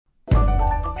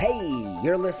Hey,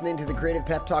 you're listening to the Creative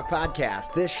Pep Talk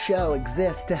Podcast. This show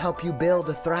exists to help you build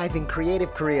a thriving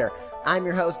creative career. I'm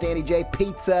your host, Andy J.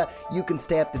 Pizza. You can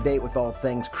stay up to date with all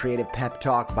things Creative Pep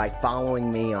Talk by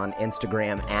following me on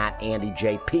Instagram at Andy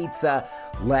J. Pizza.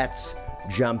 Let's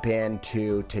jump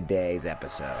into today's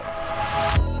episode.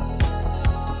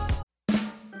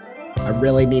 I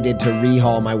really needed to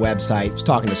rehaul my website. I was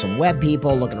talking to some web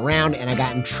people, looking around, and I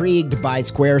got intrigued by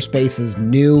Squarespace's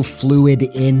new Fluid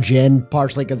engine,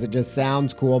 partially because it just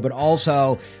sounds cool, but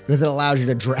also because it allows you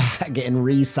to drag and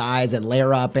resize and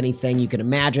layer up anything you can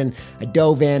imagine. I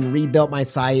dove in, rebuilt my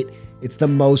site. It's the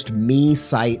most me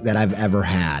site that I've ever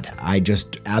had. I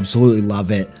just absolutely love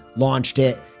it. Launched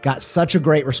it. Got such a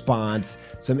great response.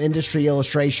 Some industry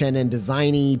illustration and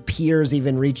designy peers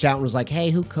even reached out and was like, hey,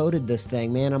 who coded this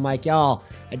thing, man? I'm like, y'all,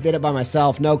 I did it by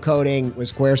myself. No coding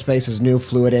with Squarespace's new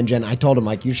Fluid engine. I told him,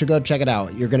 like, you should go check it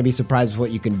out. You're going to be surprised with what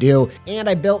you can do. And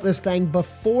I built this thing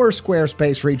before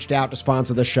Squarespace reached out to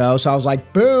sponsor the show. So I was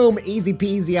like, boom, easy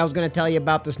peasy. I was going to tell you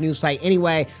about this new site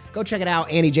anyway. Go check it out,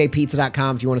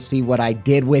 andyjpizza.com, if you want to see what I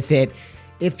did with it.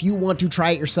 If you want to try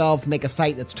it yourself, make a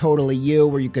site that's totally you,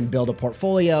 where you can build a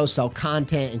portfolio, sell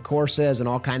content and courses and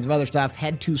all kinds of other stuff,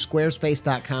 head to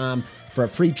squarespace.com for a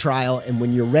free trial. And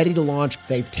when you're ready to launch,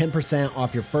 save 10%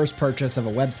 off your first purchase of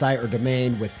a website or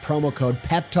domain with promo code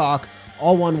PEPTALK,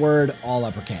 all one word, all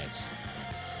uppercase.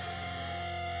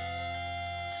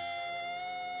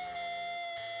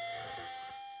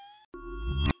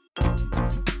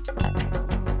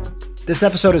 This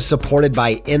episode is supported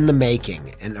by In the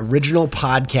Making, an original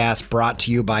podcast brought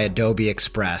to you by Adobe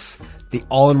Express, the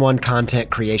all-in-one content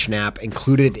creation app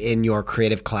included in your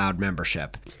Creative Cloud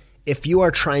membership. If you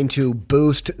are trying to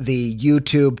boost the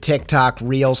YouTube, TikTok,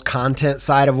 Reels content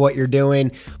side of what you're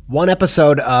doing, one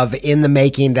episode of In the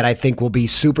Making that I think will be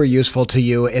super useful to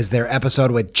you is their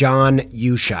episode with John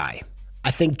Ushai. I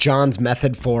think John's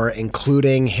method for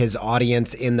including his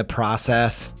audience in the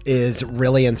process is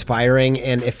really inspiring.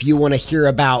 And if you want to hear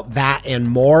about that and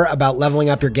more about leveling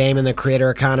up your game in the creator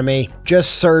economy,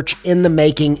 just search In the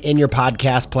Making in your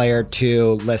podcast player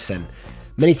to listen.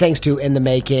 Many thanks to In the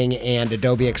Making and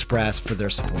Adobe Express for their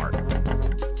support.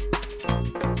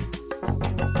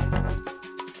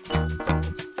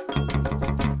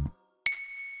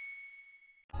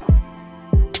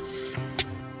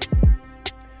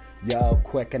 Yo,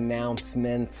 quick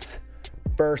announcements.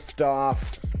 First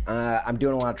off, I'm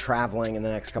doing a lot of traveling in the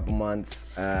next couple months,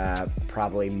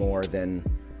 probably more than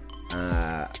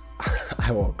I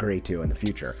will agree to in the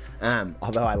future,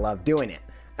 although I love doing it.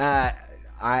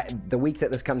 The week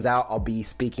that this comes out, I'll be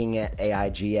speaking at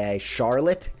AIGA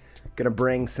Charlotte. Gonna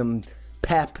bring some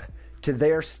pep to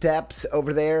their steps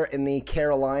over there in the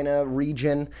Carolina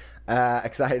region.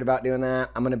 Excited about doing that.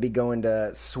 I'm gonna be going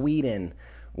to Sweden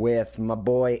with my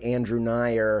boy Andrew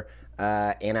Nyer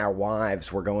and our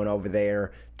wives. We're going over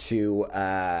there to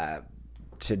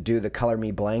do the Color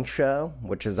Me Blank show,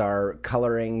 which is our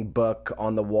coloring book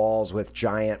on the walls with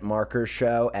giant markers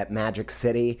show at Magic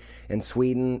City in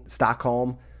Sweden,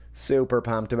 Stockholm. Super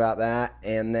pumped about that.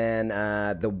 And then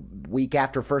the week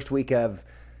after, first week of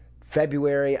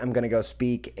February, I'm going to go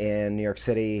speak in New York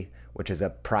City, which is a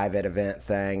private event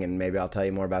thing, and maybe I'll tell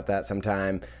you more about that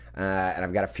sometime. And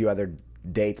I've got a few other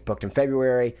dates booked in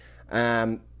February.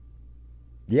 So,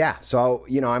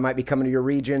 I might be coming to your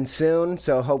region soon,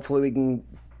 so hopefully we can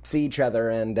see each other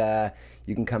and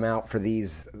you can come out for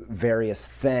these various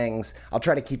things. I'll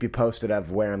try to keep you posted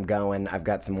of where I'm going. I've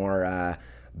got some more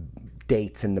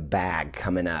dates in the bag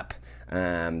coming up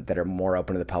that are more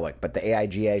open to the public, but the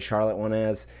AIGA Charlotte one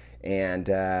is, and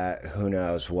who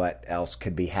knows what else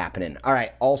could be happening. All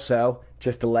right, also,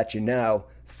 just to let you know,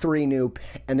 3 new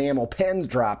enamel pens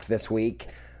dropped this week.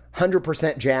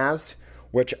 100% jazzed,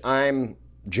 which I'm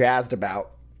jazzed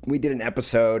about. We did an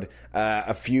episode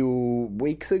a few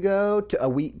weeks ago,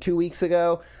 2 weeks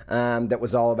ago, that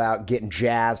was all about getting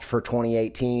jazzed for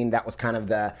 2018. That was kind of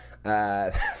that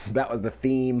was the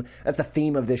theme. That's the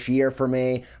theme of this year for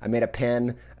me. I made a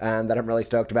pen that I'm really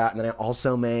stoked about, and then I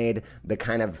also made the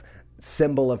kind of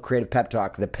symbol of Creative Pep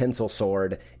Talk. The pencil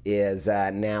sword is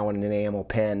now an enamel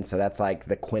pen, so that's like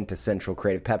the quintessential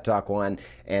Creative Pep Talk one.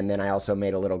 And then I also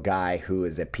made a little guy who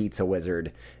is a pizza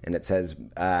wizard, and it says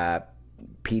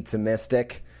Pizza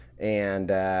Mystic,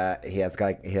 and he has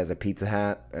a pizza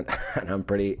hat, and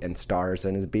and stars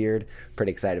in his beard.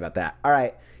 Pretty excited about that. All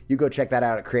right, you go check that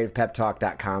out at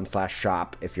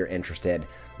creativepeptalk.com/shop if you're interested.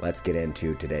 Let's get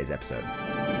into today's episode.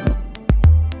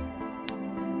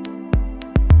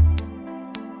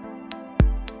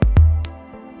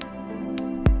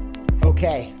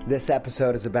 Okay, this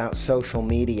episode is about social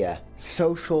media.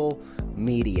 Social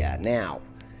media. Now,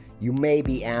 you may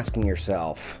be asking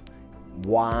yourself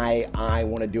why I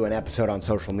want to do an episode on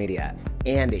social media.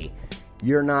 Andy,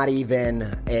 you're not even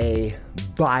a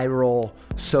viral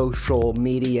social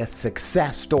media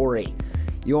success story.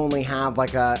 You only have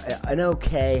like an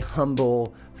okay,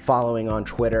 humble following on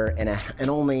Twitter and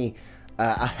only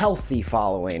a healthy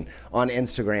following on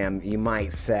Instagram, you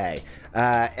might say.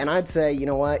 And I'd say, you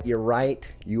know what? You're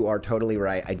right. You are totally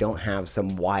right. I don't have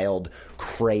some wild,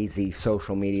 crazy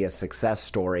social media success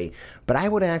story. But I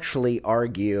would actually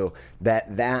argue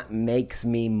that makes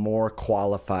me more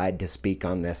qualified to speak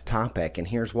on this topic. And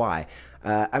here's why.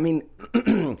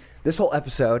 This whole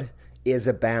episode is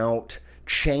about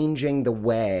changing the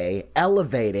way,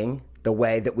 elevating the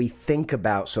way that we think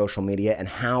about social media and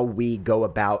how we go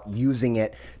about using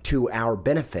it to our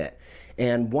benefit.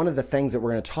 And one of the things that we're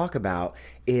going to talk about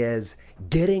is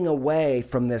getting away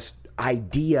from this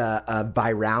idea of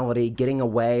virality, getting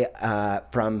away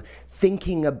from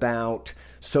thinking about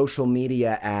social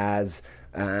media as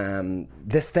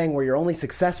this thing where you're only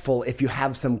successful if you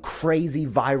have some crazy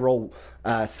viral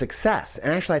success.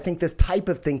 And actually, I think this type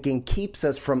of thinking keeps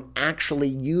us from actually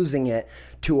using it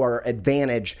to our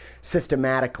advantage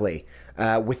systematically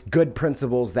with good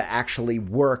principles that actually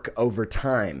work over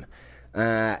time.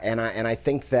 And I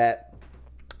think that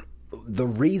the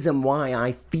reason why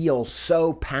I feel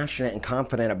so passionate and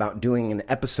confident about doing an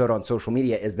episode on social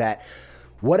media is that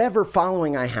whatever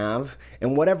following I have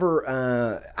and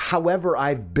however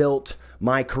I've built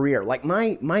my career, like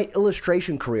my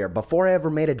illustration career before I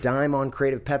ever made a dime on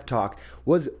Creative Pep Talk,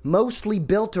 was mostly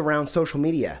built around social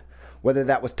media, whether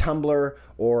that was Tumblr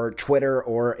or Twitter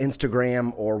or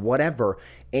Instagram or whatever.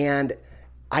 And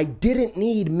I didn't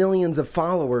need millions of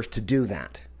followers to do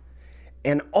that.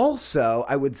 And also,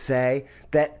 I would say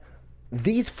that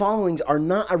these followings are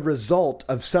not a result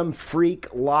of some freak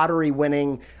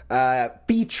lottery-winning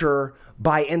feature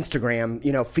by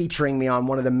Instagram, featuring me on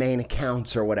one of the main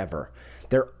accounts or whatever.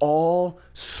 They're all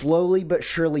slowly but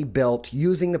surely built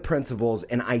using the principles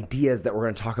and ideas that we're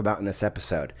going to talk about in this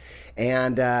episode.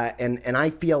 And I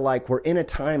feel like we're in a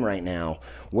time right now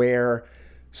where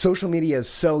social media is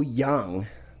so young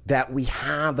that we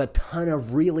have a ton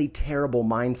of really terrible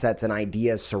mindsets and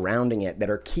ideas surrounding it that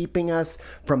are keeping us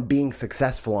from being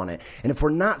successful on it. And if we're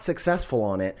not successful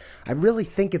on it, I really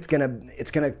think it's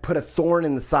gonna put a thorn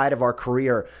in the side of our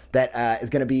career that is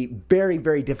gonna be very,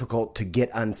 very difficult to get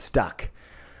unstuck.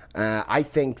 I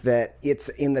think that it's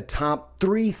in the top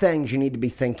 3 things you need to be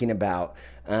thinking about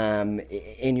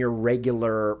in your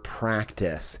regular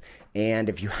practice. And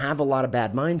if you have a lot of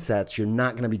bad mindsets, you're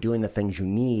not going to be doing the things you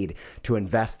need to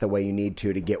invest the way you need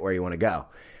to get where you want to go.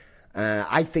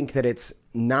 I think that it's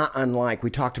not unlike, we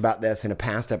talked about this in a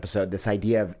past episode, this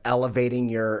idea of elevating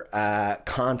your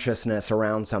consciousness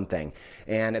around something.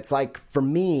 And it's like, for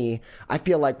me, I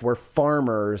feel like we're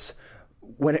farmers.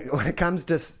 When it comes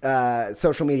to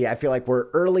social media, I feel like we're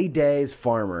early days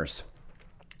farmers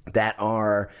that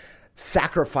are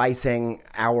sacrificing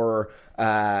our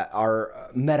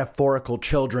metaphorical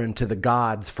children to the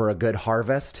gods for a good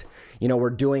harvest. We're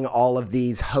doing all of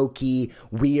these hokey,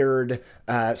 weird,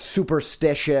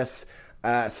 superstitious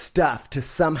stuff to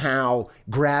somehow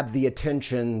grab the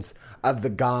attentions of the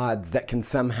gods that can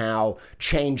somehow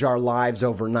change our lives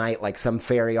overnight, like some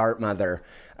fairy art mother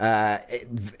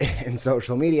in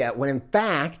social media, when in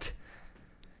fact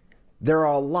there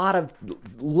are a lot of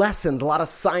lessons, a lot of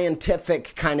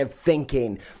scientific kind of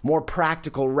thinking, more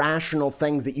practical, rational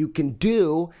things that you can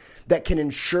do that can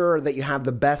ensure that you have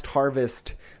the best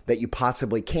harvest that you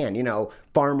possibly can.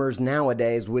 Farmers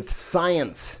nowadays with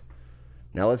science.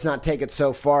 Now, let's not take it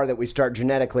so far that we start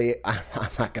genetically. I'm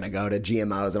not going to go to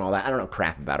GMOs and all that. I don't know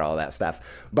crap about all that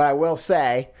stuff. But I will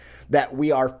say that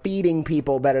we are feeding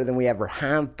people better than we ever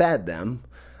have fed them.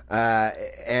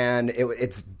 And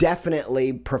it's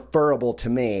definitely preferable to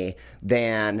me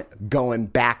than going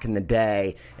back in the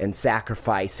day and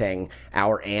sacrificing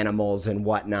our animals and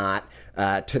whatnot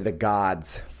to the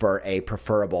gods for a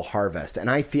preferable harvest. And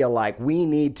I feel like we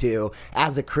need to,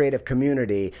 as a creative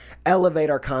community, elevate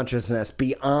our consciousness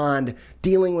beyond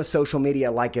dealing with social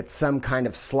media like it's some kind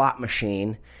of slot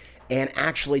machine and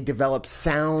actually develop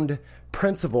sound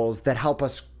principles that help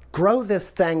us grow this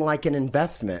thing like an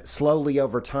investment slowly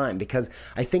over time, because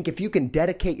I think if you can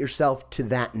dedicate yourself to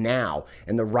that now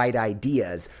and the right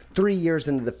ideas, 3 years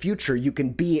into the future, you can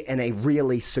be in a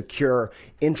really secure,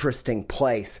 interesting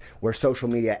place where social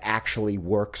media actually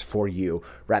works for you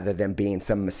rather than being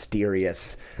some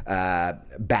mysterious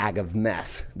bag of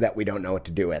mess that we don't know what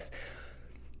to do with.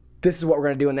 This is what we're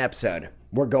going to do in the episode.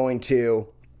 We're going to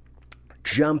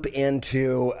jump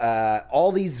into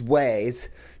all these ways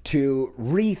to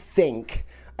rethink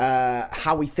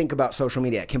how we think about social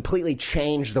media, completely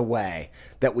change the way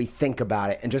that we think about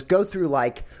it, and just go through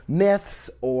like myths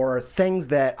or things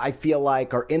that I feel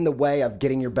like are in the way of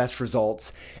getting your best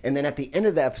results. And then at the end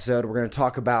of the episode, we're going to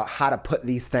talk about how to put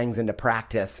these things into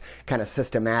practice kind of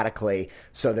systematically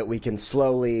so that we can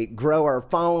slowly grow our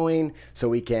following, so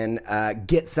we can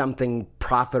get something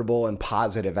profitable and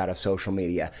positive out of social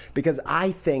media. Because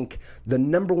I think the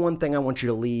number one thing I want you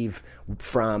to leave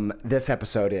from this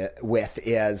episode with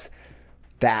is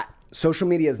that social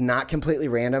media is not completely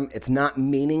random. It's not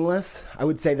meaningless. I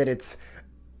would say that it's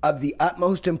of the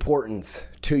utmost importance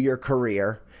to your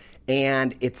career,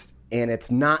 and it's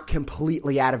not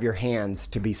completely out of your hands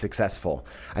to be successful.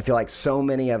 I feel like so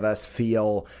many of us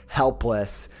feel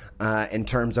helpless in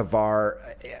terms of our,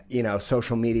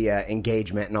 social media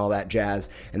engagement and all that jazz,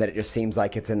 and that it just seems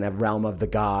like it's in the realm of the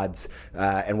gods,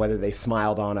 and whether they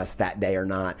smiled on us that day or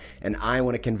not. And I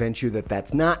want to convince you that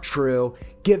that's not true.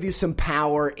 Give you some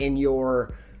power in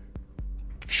your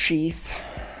sheath.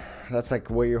 That's like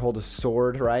where you hold a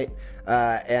sword, right?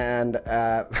 And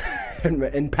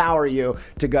empower you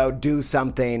to go do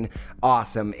something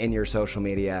awesome in your social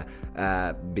media,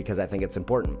 because I think it's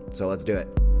important. So let's do it.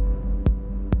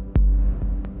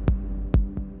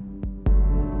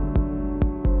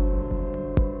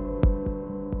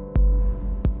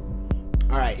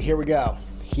 All right, here we go.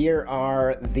 Here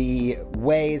are the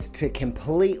ways to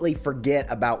completely forget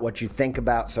about what you think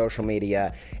about social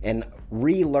media and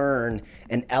relearn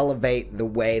and elevate the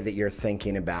way that you're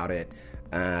thinking about it,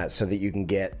 so that you can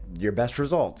get your best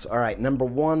results. All right, number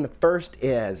one, the first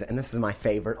is, and this is my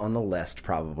favorite on the list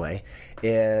probably,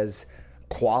 is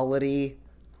quality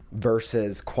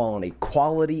versus quantity.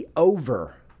 Quality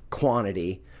over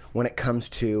quantity when it comes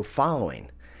to following.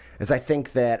 As I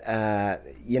think that,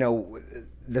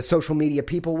 the social media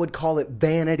people would call it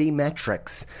vanity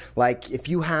metrics. Like if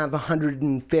you have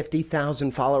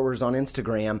 150,000 followers on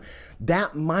Instagram,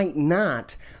 that might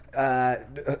not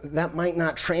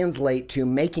translate to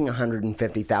making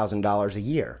 $150,000 a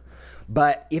year.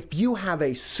 But if you have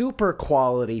a super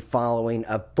quality following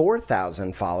of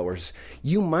 4,000 followers,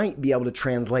 you might be able to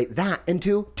translate that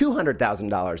into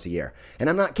 $200,000 a year. And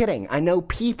I'm not kidding. I know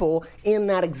people in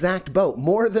that exact boat,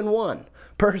 more than one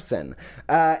person.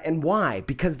 And why?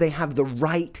 Because they have the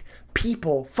right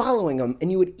people following them.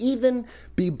 And you would even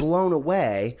be blown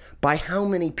away by how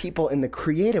many people in the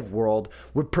creative world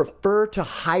would prefer to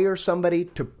hire somebody,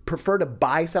 to prefer to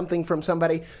buy something from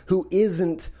somebody who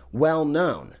isn't well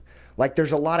known. Like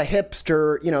there's a lot of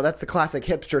hipster, that's the classic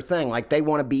hipster thing. Like they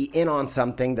want to be in on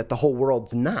something that the whole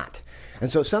world's not.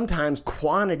 And so sometimes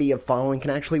quantity of following can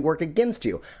actually work against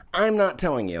you. I'm not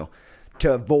telling you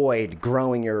to avoid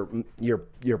growing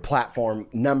your platform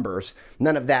numbers.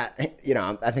 None of that,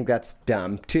 I think that's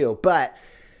dumb too. But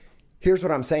here's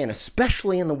what I'm saying,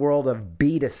 especially in the world of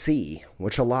B2C,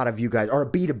 which a lot of you guys are a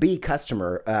B2B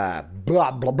customer,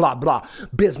 blah, blah, blah, blah,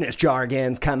 business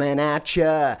jargon's coming at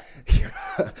you.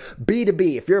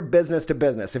 B2B, if you're a business to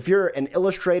business, if you're an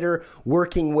illustrator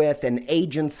working with an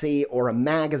agency or a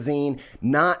magazine,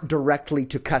 not directly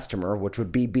to customer, which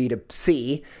would be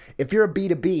B2C, if you're a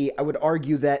B2B, I would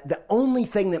argue that the only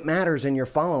thing that matters in your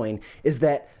following is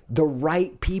that the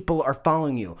right people are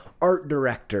following you. Art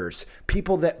directors,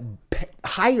 people that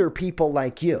hire people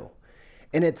like you.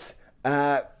 And it's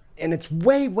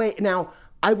way. Now,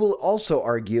 I will also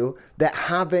argue that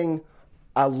having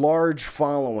a large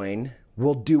following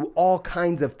will do all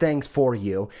kinds of things for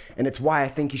you. And it's why I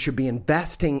think you should be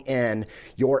investing in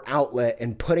your outlet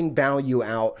and putting value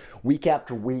out week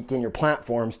after week in your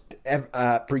platforms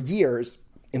for years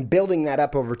and building that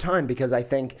up over time, because I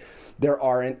think there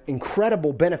are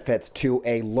incredible benefits to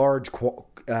a large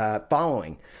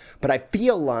following. But I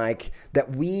feel like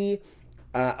that we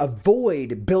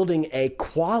avoid building a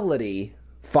quality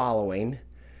following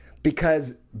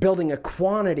because building a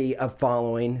quantity of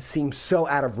following seems so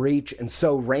out of reach and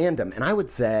so random. And I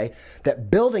would say that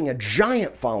building a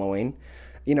giant following,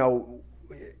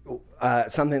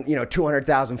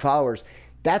 200,000 followers,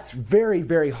 that's very,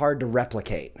 very hard to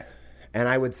replicate. And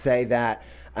I would say that,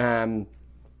 a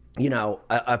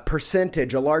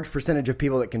large percentage of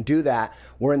people that can do that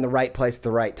were in the right place at the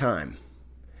right time.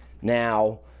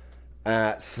 Now,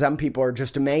 some people are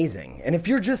just amazing. And if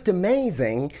you're just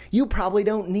amazing, you probably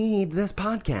don't need this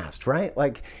podcast, right?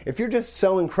 Like, if you're just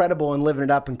so incredible and living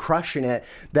it up and crushing it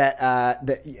that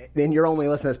then you're only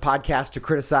listening to this podcast to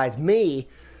criticize me,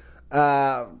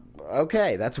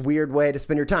 okay, that's a weird way to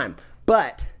spend your time.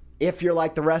 But if you're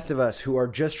like the rest of us who are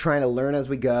just trying to learn as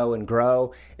we go and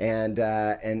grow and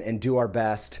do our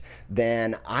best,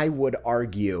 then I would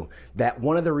argue that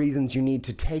one of the reasons you need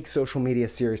to take social media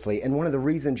seriously, and one of the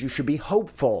reasons you should be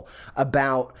hopeful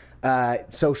about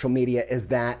social media, is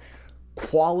that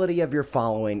quality of your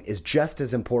following is just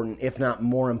as important, if not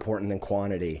more important, than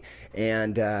quantity.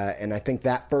 And I think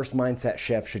that first mindset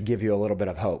shift should give you a little bit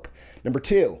of hope. Number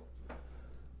two,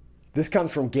 this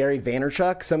comes from Gary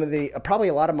Vaynerchuk. Probably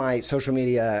a lot of my social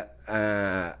media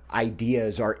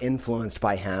ideas are influenced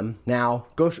by him. Now,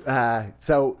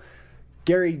 so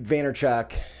Gary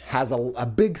Vaynerchuk has a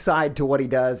big side to what he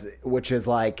does, which is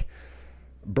like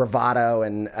bravado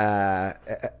and,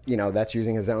 that's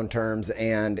using his own terms,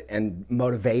 and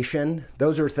motivation.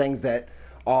 Those are things that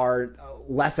are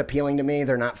less appealing to me.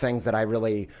 They're not things that I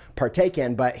really partake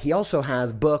in, but he also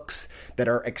has books that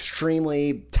are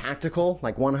extremely tactical,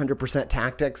 like 100%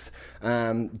 tactics.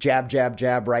 Jab, jab,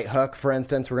 jab, right hook, for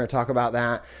instance. We're going to talk about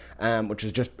that, which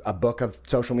is just a book of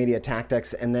social media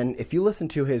tactics. And then if you listen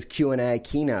to his Q&A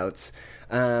keynotes,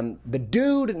 the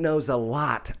dude knows a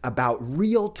lot about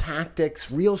real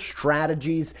tactics, real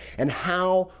strategies, and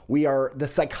how the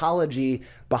psychology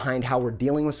behind how we're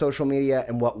dealing with social media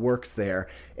and what works there.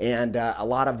 And a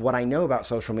lot of what I know about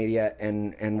social media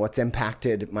and what's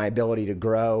impacted my ability to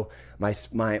grow my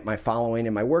following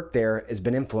and my work there has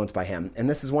been influenced by him. And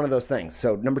this is one of those things.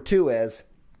 So number two is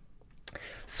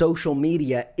social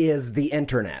media is the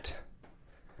internet.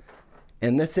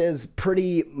 And this is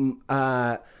pretty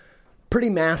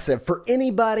massive for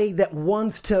anybody that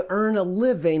wants to earn a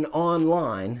living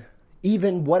online,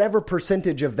 even whatever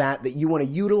percentage of that you want to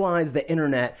utilize the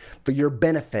internet for your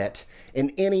benefit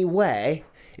in any way.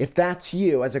 If that's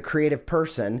you as a creative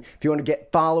person, if you want to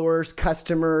get followers,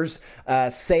 customers,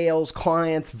 sales,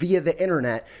 clients via the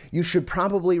internet, you should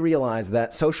probably realize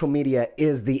that social media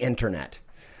is the internet.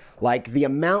 Like the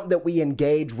amount that we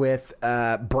engage with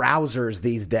browsers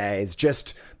these days,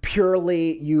 just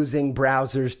purely using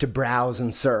browsers to browse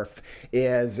and surf,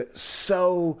 is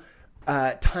so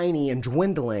tiny and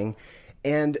dwindling.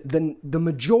 And the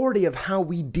majority of how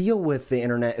we deal with the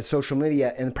internet is social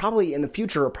media. And probably in the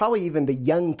future, or probably even the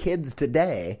young kids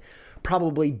today,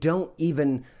 probably don't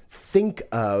even think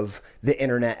of the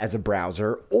internet as a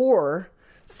browser or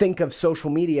think of social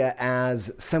media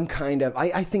as some kind of,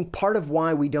 I think part of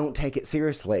why we don't take it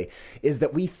seriously is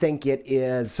that we think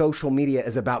social media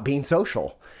is about being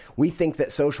social. We think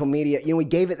that social media, we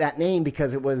gave it that name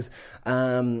because it was,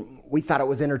 we thought it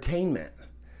was entertainment.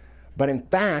 But in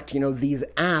fact, these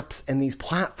apps and these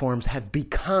platforms have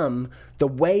become the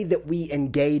way that we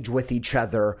engage with each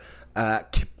other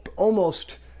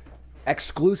almost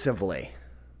exclusively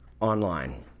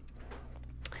online.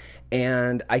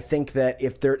 And I think that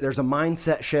if there's a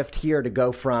mindset shift here to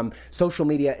go from social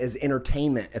media is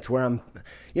entertainment, it's where I'm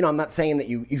not saying that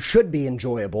you should be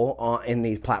enjoyable in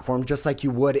these platforms, just like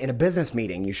you would in a business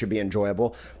meeting, you should be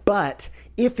enjoyable. But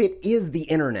if it is the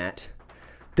internet,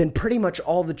 then pretty much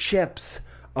all the chips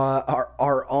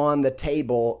are on the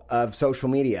table of social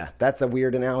media. That's a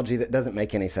weird analogy that doesn't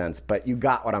make any sense, but you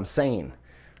got what I'm saying,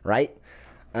 right?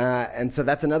 And so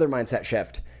that's another mindset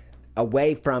shift.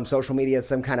 Away from social media as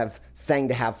some kind of thing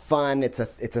to have fun. It's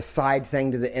a side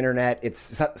thing to the internet.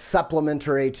 It's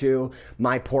supplementary to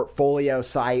my portfolio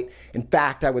site. In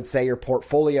fact, I would say your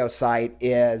portfolio site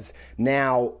is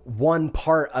now one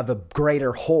part of a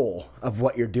greater whole of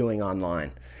what you're doing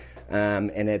online. And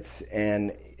it's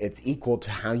equal to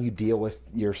how you deal with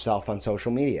yourself on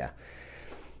social media.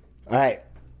 All right.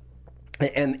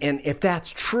 And if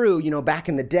that's true, back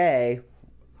in the day,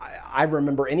 I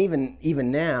remember, and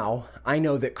even now, I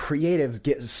know that creatives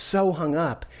get so hung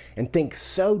up and think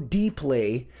so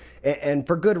deeply, and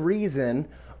for good reason,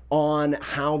 on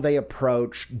how they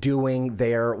approach doing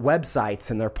their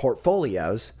websites and their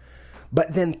portfolios,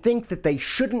 but then think that they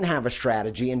shouldn't have a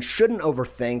strategy and shouldn't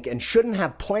overthink and shouldn't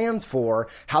have plans for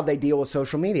how they deal with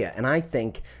social media. And I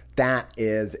think that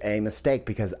is a mistake,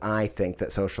 because I think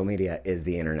that social media is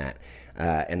the internet,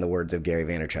 in the words of Gary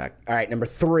Vaynerchuk. All right, number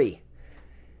 3.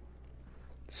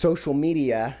 Social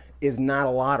media is not a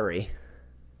lottery.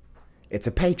 It's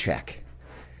a paycheck.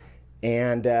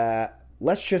 And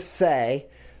let's just say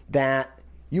that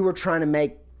you were trying to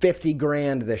make 50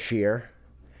 grand this year,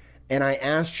 and I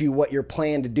asked you what your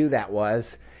plan to do that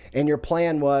was, and your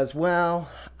plan was, well,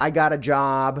 I got a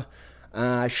job,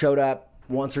 showed up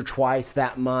once or twice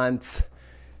that month,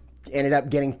 ended up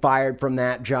getting fired from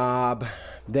that job,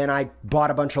 then I bought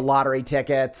a bunch of lottery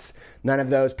tickets, none of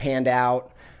those panned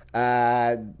out.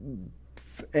 And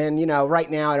right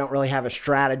now I don't really have a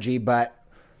strategy, but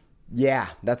yeah,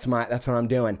 that's what I'm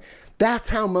doing. That's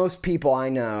how most people I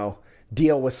know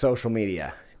deal with social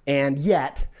media. And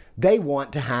yet they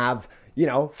want to have,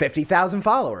 50,000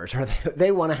 followers, or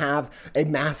they want to have a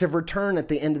massive return at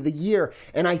the end of the year.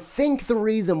 And I think the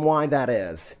reason why that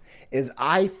is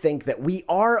I think that we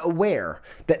are aware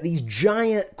that these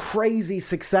giant, crazy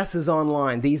successes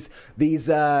online, these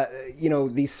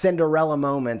Cinderella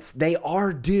moments, they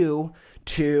are due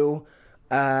to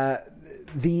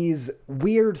these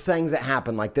weird things that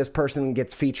happen. Like this person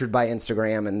gets featured by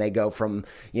Instagram and they go from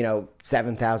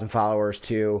 7,000 followers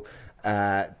to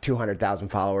 200,000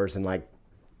 followers in like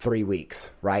 3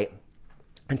 weeks, right?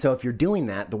 And so if you're doing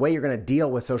that, the way you're going to deal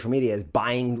with social media is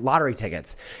buying lottery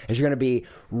tickets. Is you're going to be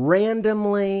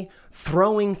randomly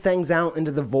throwing things out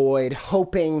into the void,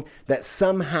 hoping that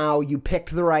somehow you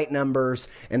picked the right numbers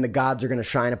and the gods are going to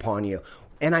shine upon you.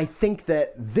 And I think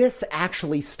that this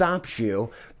actually stops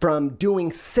you from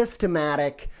doing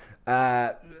systematic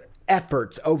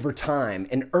efforts over time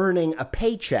and earning a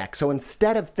paycheck. So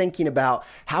instead of thinking about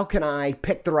how can I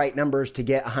pick the right numbers to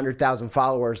get 100,000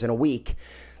 followers in a week,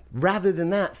 rather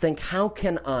than that, think how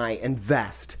can I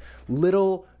invest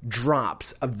little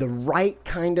drops of the right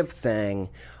kind of thing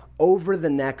over the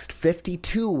next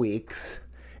 52 weeks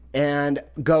and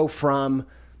go from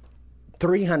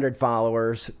 300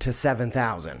 followers to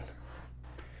 7,000.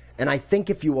 And I think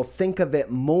if you will think of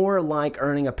it more like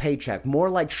earning a paycheck,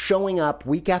 more like showing up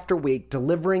week after week,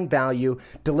 delivering value,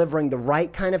 delivering the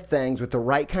right kind of things with the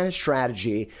right kind of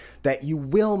strategy, that you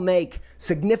will make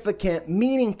significant,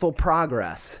 meaningful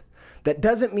progress. That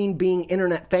doesn't mean being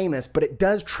internet famous, but it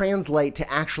does translate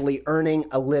to actually earning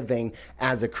a living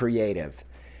as a creative.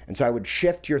 And so I would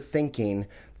shift your thinking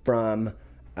from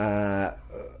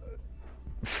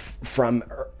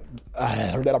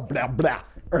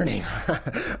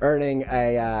earning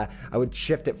a, I would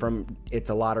shift it from it's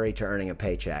a lottery to earning a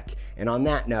paycheck. And on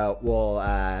that note, we'll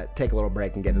take a little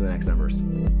break and get to the next numbers.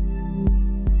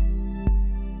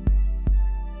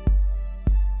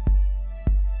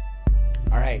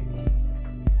 All right,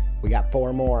 we got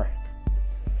 4 more.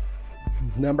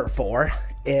 Number 4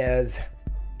 is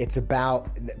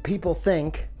people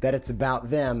think that it's about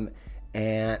them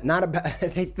and not about,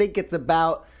 they think it's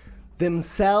about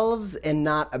themselves and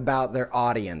not about their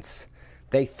audience.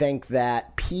 They think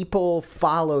that people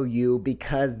follow you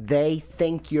because they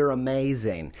think you're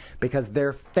amazing, because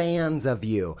they're fans of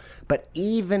you. But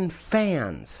even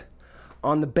fans,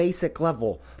 on the basic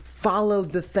level, follow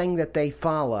the thing that they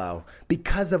follow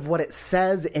because of what it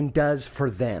says and does for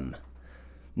them.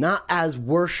 Not as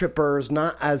worshipers,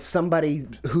 not as somebody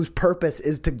whose purpose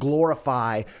is to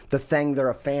glorify the thing they're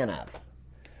a fan of.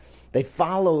 They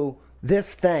follow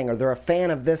this thing, or they're a fan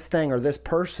of this thing or this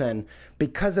person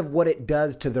because of what it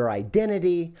does to their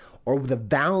identity or the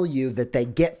value that they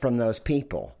get from those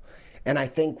people. And I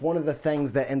think one of the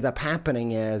things that ends up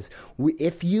happening is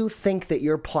if you think that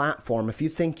your platform, if you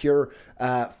think your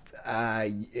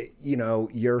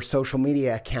social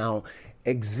media account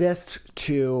exists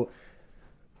to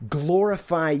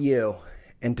glorify you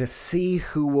and to see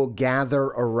who will gather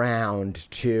around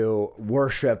to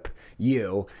worship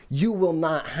you, you will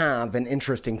not have an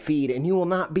interesting feed and you will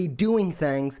not be doing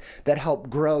things that help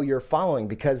grow your following,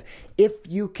 because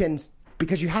you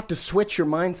have to switch your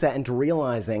mindset into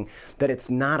realizing that it's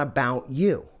not about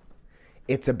you.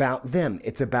 It's about them.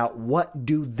 It's about what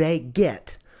do they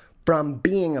get from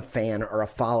being a fan or a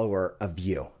follower of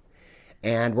you.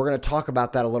 And we're going to talk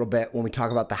about that a little bit when we talk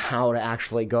about the how to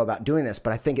actually go about doing this.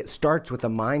 But I think it starts with a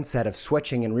mindset of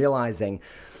switching and realizing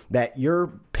that your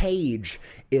page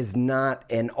is not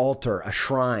an altar, a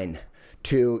shrine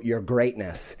to your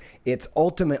greatness. It's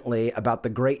ultimately about the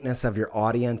greatness of your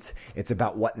audience. It's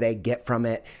about what they get from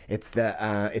it. It's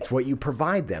what you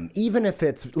provide them. Even if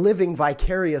it's living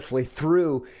vicariously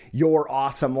through your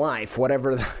awesome life,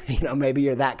 whatever, maybe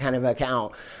you're that kind of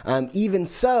account. Even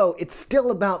so, it's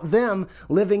still about them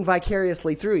living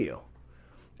vicariously through you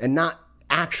and not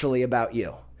actually about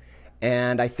you.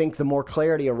 And I think the more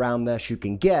clarity around this you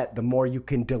can get, the more you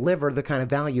can deliver the kind of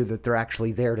value that they're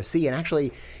actually there to see. And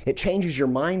actually, it changes your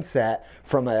mindset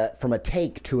from a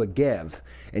take to a give.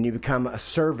 And you become a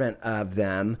servant of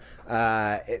them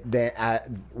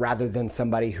rather than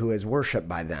somebody who is worshipped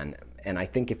by them. And I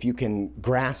think if you can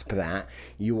grasp that,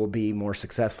 you will be more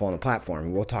successful on the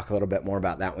platform. We'll talk a little bit more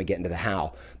about that when we get into the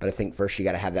how. But I think first you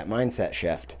got to have that mindset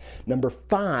shift. Number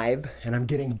 5, and I'm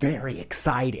getting very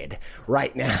excited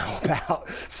right now about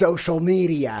social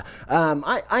media.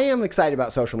 I am excited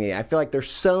about social media. I feel like there's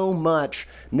so much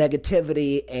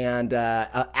negativity and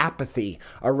apathy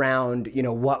around,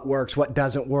 what works, what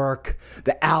doesn't work.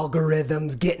 The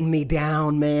algorithm's getting me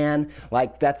down, man.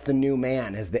 Like that's the new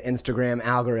man, is the Instagram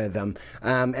algorithm.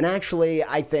 And actually,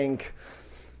 I think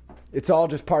it's all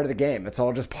just part of the game. It's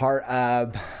all just part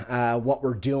of what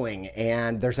we're doing.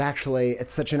 And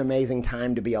it's such an amazing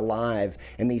time to be alive.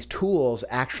 And these tools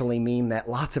actually mean that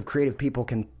lots of creative people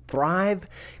can thrive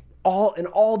in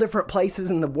all different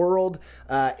places in the world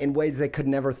in ways they could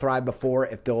never thrive before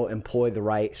if they'll employ the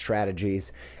right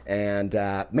strategies. And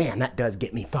man, that does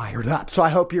get me fired up. So I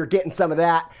hope you're getting some of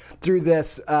that through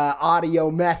this audio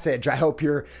message. I hope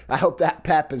that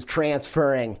pep is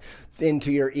transferring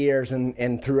into your ears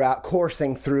and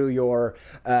coursing through your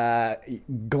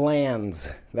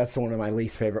glands. That's one of my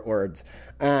least favorite words.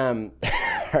 All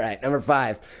right, number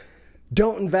 5.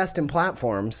 Don't invest in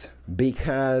platforms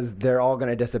because they're all going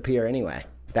to disappear anyway.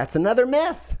 That's another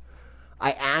myth.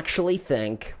 I actually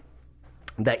think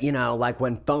that, like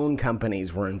when phone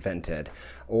companies were invented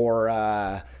or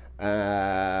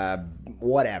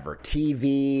whatever,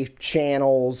 TV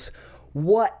channels,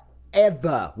 what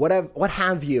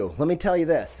have you. Let me tell you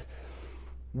this.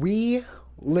 We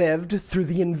lived through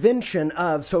the invention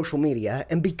of social media,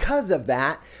 and because of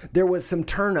that, there was some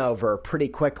turnover pretty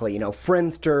quickly.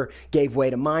 Friendster gave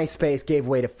way to MySpace, gave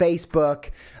way to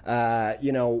Facebook.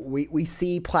 We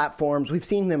see platforms, we've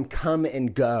seen them come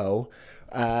and go,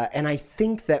 and I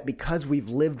think that because we've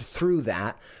lived through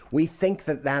that, we think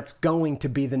that that's going to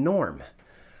be the norm.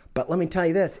 But let me tell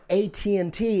you this,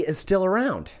 AT&T is still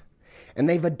around. And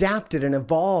they've adapted and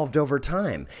evolved over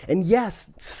time. And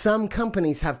yes, some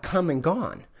companies have come and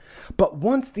gone. But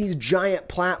once these giant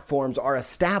platforms are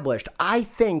established, I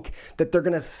think that they're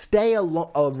going to stay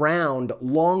around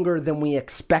longer than we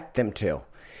expect them to.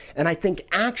 And I think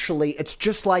actually it's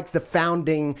just like the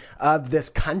founding of this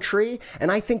country. And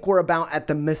I think we're about at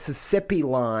the Mississippi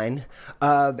line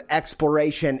of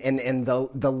exploration and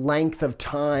the length of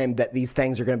time that these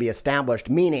things are going to be established,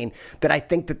 meaning that I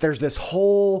think that there's this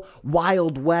whole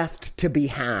Wild West to be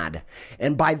had.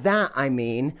 And by that, I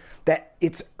mean that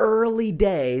it's early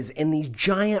days in these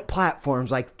giant platforms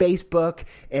like Facebook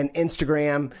and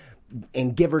Instagram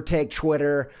and give or take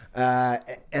Twitter,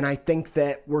 and I think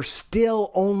that we're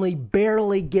still only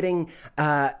barely getting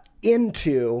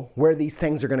into where these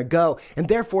things are going to go, and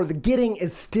therefore the getting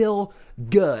is still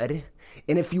good.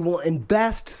 And if you will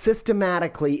invest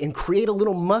systematically and create a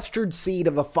little mustard seed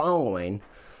of a following,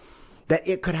 that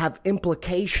it could have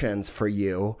implications for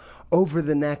you over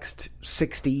the next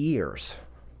 60 years.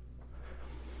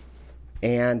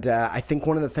 And I think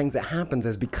one of the things that happens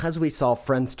is because we saw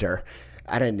Friendster,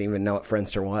 I didn't even know what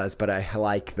Friendster was, but I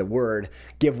like the word,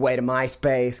 give way to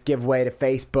MySpace, give way to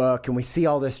Facebook, and we see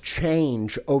all this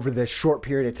change over this short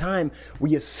period of time.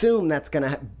 We assume that's going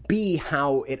to be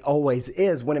how it always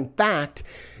is, when in fact,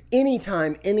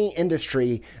 anytime any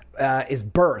industry is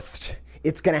birthed,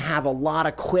 it's going to have a lot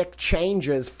of quick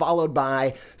changes followed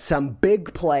by some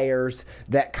big players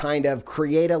that kind of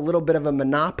create a little bit of a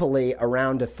monopoly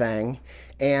around a thing.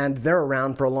 And they're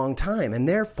around for a long time. And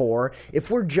therefore, if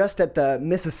we're just at the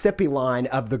Mississippi line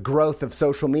of the growth of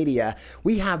social media,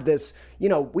 we have this,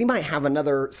 we might have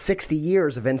another 60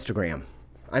 years of Instagram.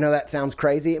 I know that sounds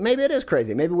crazy. Maybe it is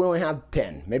crazy. Maybe we only have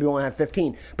 10. Maybe we only have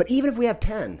 15. But even if we have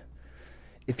 10,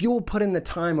 if you will put in the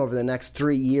time over the next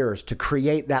 3 years to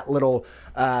create that little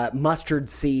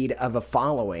mustard seed of a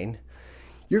following,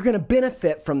 you're going to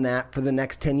benefit from that for the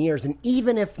next 10 years. And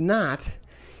even if not,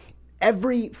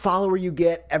 every follower you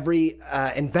get, every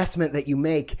investment that you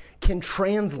make can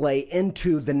translate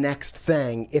into the next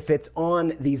thing if it's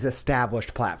on these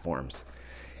established platforms.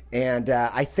 And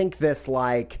I think this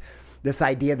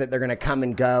idea that they're going to come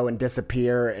and go and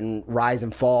disappear and rise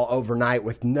and fall overnight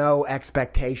with no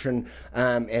expectation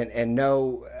and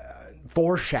no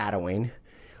foreshadowing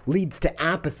leads to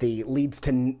apathy, leads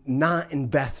to not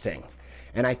investing.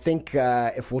 And I think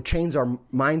if we'll change our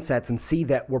mindsets and see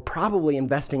that we're probably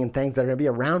investing in things that are going to be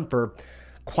around for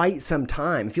quite some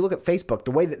time. If you look at Facebook,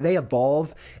 the way that they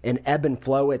evolve and ebb and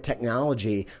flow with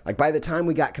technology, like by the time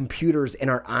we got computers in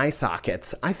our eye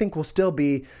sockets, I think we'll still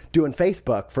be doing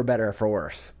Facebook for better or for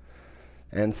worse.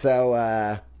 And so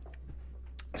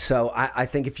I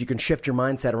think if you can shift your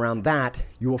mindset around that,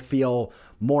 you will feel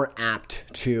more apt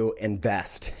to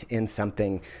invest in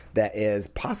something that is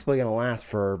possibly going to last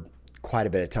for quite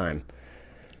a bit of time.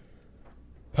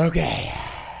 Okay.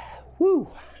 Woo.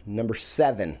 Number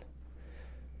 7.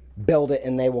 Build it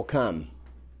and they will come.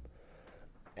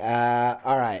 All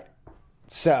right.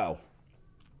 So,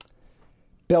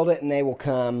 build it and they will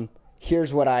come.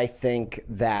 Here's what I think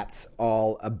that's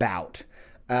all about.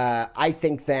 I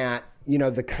think that,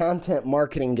 the content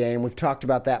marketing game, we've talked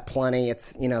about that plenty.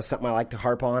 It's, something I like to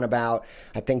harp on about.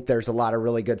 I think there's a lot of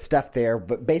really good stuff there.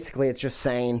 But basically, it's just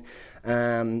saying,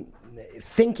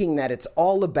 thinking that it's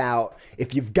all about,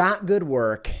 if you've got good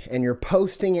work and you're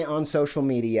posting it on social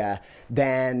media,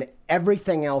 then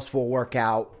everything else will work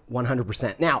out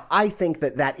 100%. Now, I think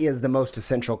that that is the most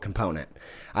essential component.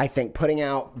 I think putting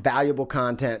out valuable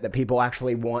content that people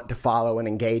actually want to follow and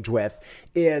engage with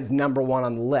is number one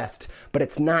on the list, but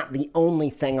it's not the only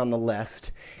thing on the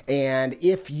list. And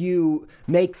if you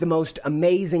make the most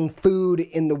amazing food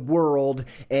in the world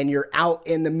and you're out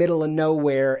in the middle of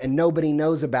nowhere and nobody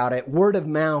knows about it, word of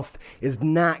mouth is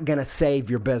not going to save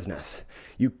your business.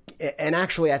 And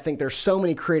actually, I think there's so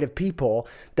many creative people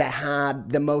that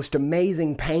had the most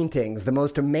amazing paintings, the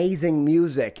most amazing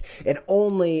music. It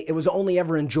was only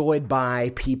ever enjoyed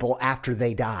by people after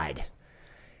they died.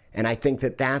 And I think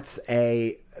that that's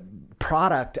a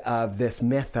product of this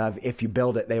myth of, if you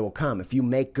build it, they will come. If you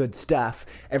make good stuff,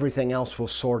 everything else will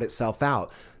sort itself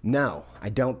out. No, I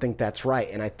don't think that's right.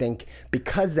 And I think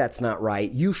because that's not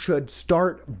right, you should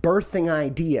start birthing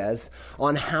ideas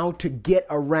on how to get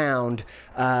around,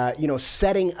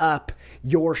 setting up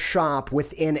your shop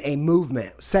within a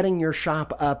movement, setting your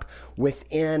shop up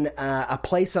within a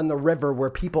place on the river where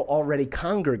people already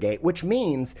congregate, which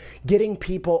means getting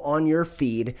people on your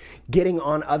feed, getting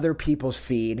on other people's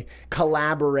feed,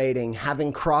 collaborating,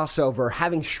 having crossover,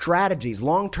 having strategies,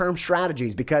 long-term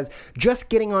strategies, because just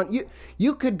getting on,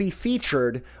 you could be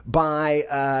featured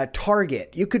by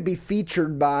Target. You could be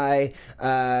featured by,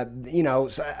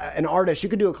 an artist. You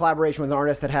could do a collaboration with an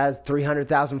artist that has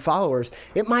 300,000 followers.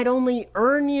 It might only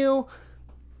earn you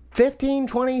 15,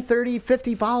 20, 30,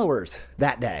 50 followers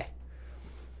that day.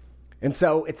 And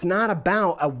so it's not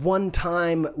about a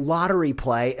one-time lottery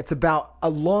play. It's about a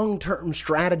long-term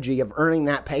strategy of earning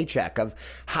that paycheck, of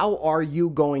how are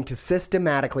you going to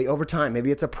systematically over time,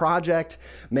 maybe it's a project,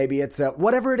 maybe it's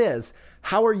whatever it is,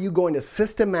 how are you going to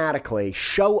systematically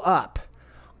show up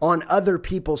on other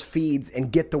people's feeds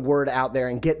and get the word out there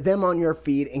and get them on your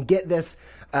feed and get this,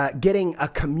 getting a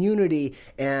community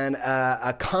and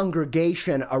a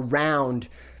congregation around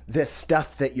this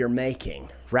stuff that you're making,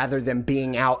 rather than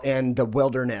being out in the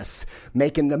wilderness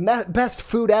making the best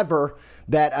food ever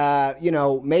that,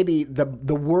 maybe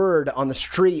the word on the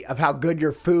street of how good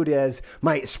your food is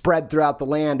might spread throughout the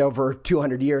land over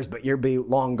 200 years, but you'll be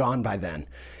long gone by then.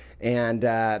 And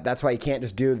that's why you can't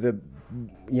just do the,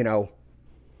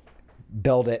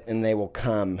 build it and they will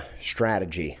come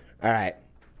strategy. All right.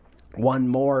 One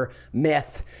more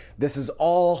myth. This is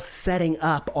all setting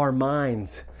up our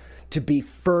minds to be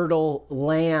fertile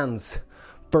lands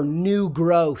for new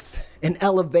growth and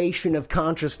elevation of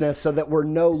consciousness, so that we're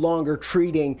no longer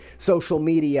treating social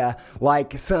media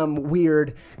like some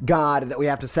weird god that we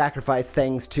have to sacrifice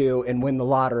things to and win the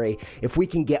lottery. If we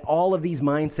can get all of these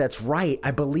mindsets right,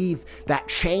 I believe that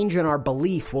change in our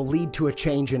belief will lead to a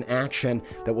change in action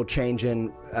that will change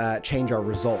our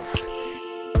results.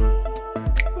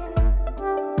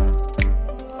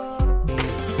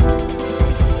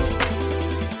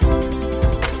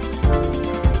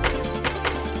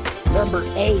 Number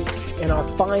 8, and our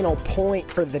final point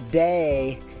for the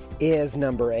day is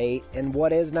number 8. And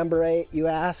what is number 8, you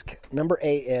ask? Number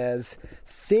 8 is,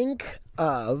 think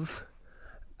of,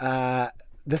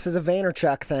 this is a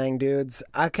Vaynerchuk thing, dudes.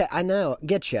 Okay, I know,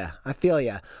 get ya. I feel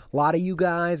ya. A lot of you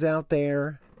guys out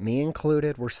there, me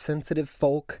included, we're sensitive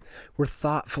folk. We're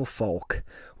thoughtful folk.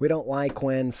 We don't like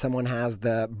when someone has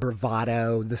the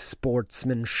bravado, the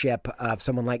sportsmanship of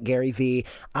someone like Gary Vee.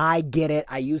 I get it.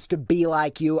 I used to be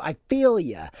like you. I feel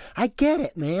ya. I get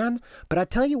it, man. But I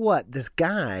tell you what, this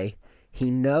guy,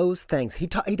 he knows things. He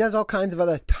does all kinds of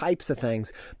other types of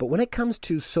things. But when it comes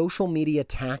to social media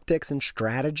tactics and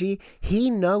strategy, he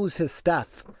knows his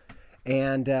stuff.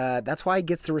 And that's why he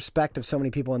gets the respect of so many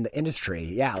people in the industry.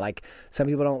 Yeah, like some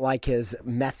people don't like his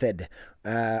method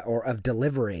or of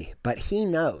delivery, but he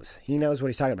knows. He knows what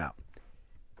he's talking about.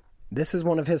 This is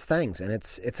one of his things, and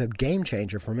it's a game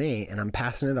changer for me, and I'm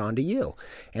passing it on to you.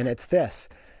 And it's this.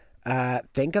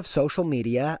 Think of social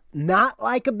media not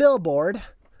like a billboard,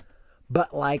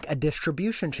 but like a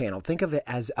distribution channel. Think of it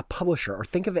as a publisher, or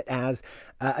think of it as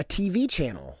a TV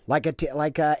channel, like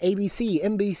ABC,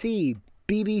 NBC,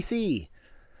 BBC,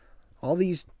 all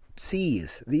these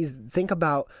C's. Think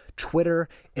about Twitter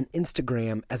and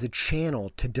Instagram as a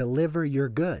channel to deliver your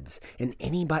goods. And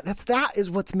anybody, that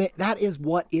is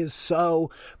what is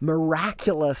so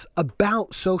miraculous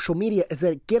about social media, is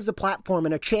that it gives a platform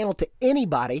and a channel to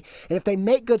anybody. And if they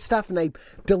make good stuff and they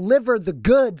deliver the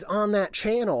goods on that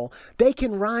channel, they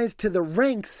can rise to the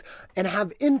ranks and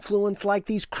have influence like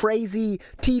these crazy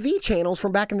TV channels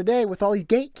from back in the day with all these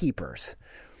gatekeepers.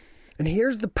 And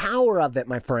here's the power of it,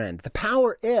 my friend. The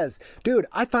power is, dude,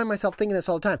 I find myself thinking this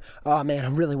all the time. Oh, man, I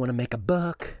really want to make a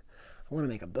book. I want to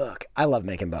make a book. I love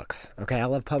making books. Okay. I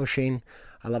love publishing.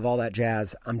 I love all that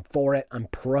jazz. I'm for it. I'm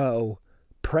pro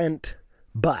print,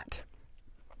 but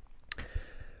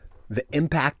the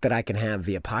impact that I can have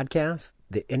via podcast,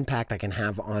 the impact I can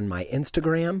have on my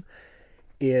Instagram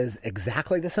is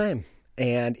exactly the same.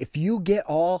 And if you get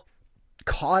all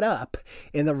caught up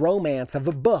in the romance of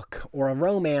a book or a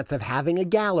romance of having a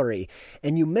gallery,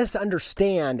 and you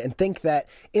misunderstand and think that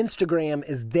Instagram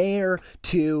is there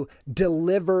to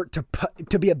deliver,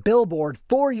 to be a billboard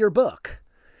for your book,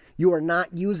 you are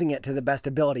not using it to the best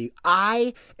ability.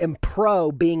 I am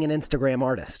pro being an Instagram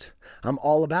artist. I'm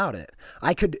all about it.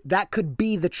 That could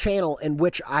be the channel in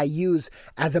which I use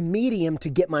as a medium to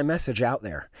get my message out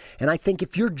there. And I think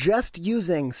if you're just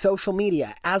using social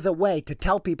media as a way to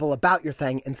tell people about your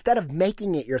thing, instead of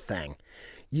making it your thing,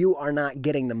 you are not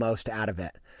getting the most out of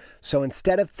it. So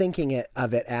instead of thinking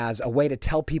of it as a way to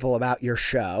tell people about your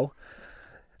show,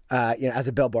 as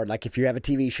a billboard, like if you have a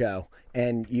TV show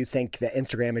and you think that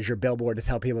Instagram is your billboard to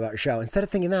tell people about your show, instead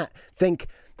of thinking that, think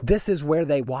this is where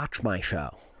they watch my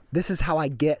show. This is how I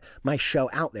get my show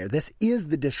out there. This is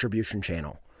the distribution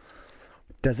channel.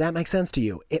 Does that make sense to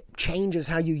you? It changes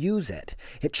how you use it.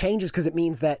 It changes because it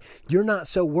means that you're not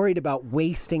so worried about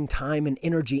wasting time and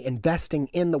energy investing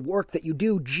in the work that you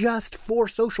do just for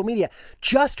social media.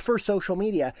 Just for social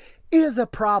media is a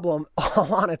problem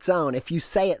all on its own if you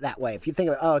say it that way. If you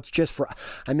think, I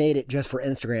made it just for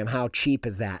Instagram. How cheap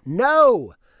is that?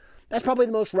 No! That's probably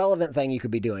the most relevant thing you could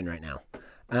be doing right now.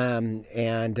 And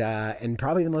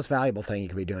probably the most valuable thing you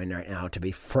could be doing right now, to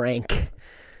be frank.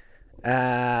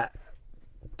 For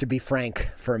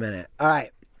a minute. All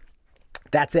right.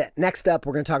 That's it. Next up,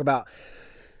 we're going to talk about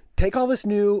take all this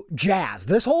new jazz.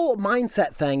 This whole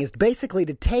mindset thing is basically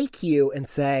to take you and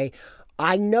say,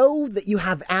 I know that you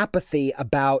have apathy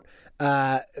about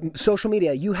social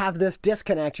media. You have this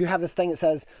disconnect. You have this thing that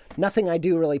says nothing I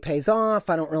do really pays off.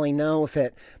 I don't really know if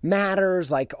it matters,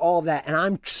 like all that. And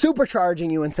I'm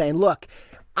supercharging you and saying, look,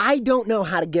 I don't know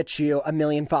how to get you 1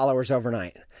 million followers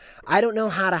overnight. I don't know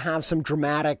how to have some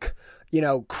dramatic,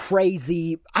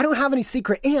 crazy. I don't have any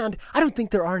secret, and I don't think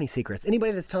there are any secrets.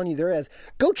 Anybody that's telling you there is,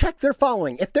 go check their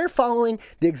following. If they're following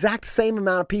the exact same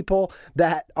amount of people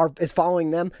that is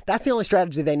following them, that's the only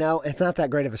strategy they know, and it's not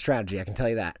that great of a strategy, I can tell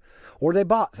you that. Or they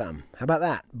bought some. How about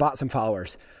that? Bought some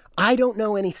followers. I don't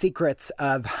know any secrets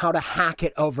of how to hack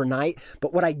it overnight,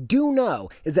 but what I do know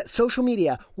is that social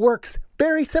media works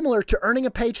very similar to earning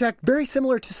a paycheck, very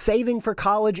similar to saving for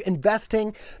college,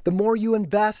 investing. The more you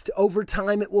invest over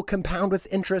time, it will compound with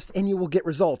interest and you will get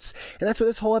results. And that's what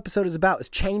this whole episode is about, is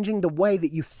changing the way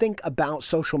that you think about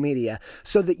social media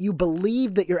so that you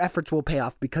believe that your efforts will pay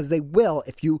off, because they will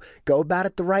if you go about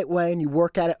it the right way and you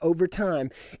work at it over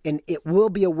time, and it will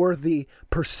be a worthy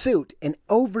pursuit. And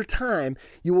over time,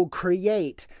 you will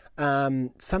create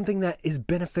something that is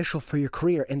beneficial for your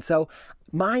career. And so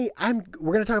we're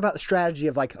going to talk about the strategy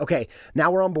of okay, now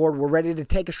we're on board. We're ready to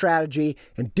take a strategy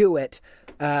and do it.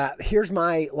 Here's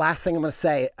my last thing I'm going to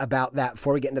say about that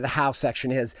before we get into the how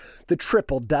section is the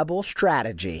triple-double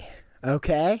strategy.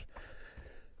 Okay?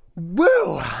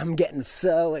 Woo! I'm getting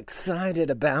so excited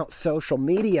about social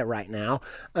media right now.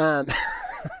 I'm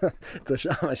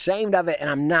ashamed of it, and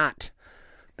I'm not,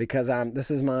 because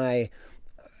this is my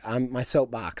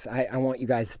soapbox. I want you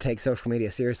guys to take social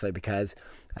media seriously because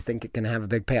I think it can have a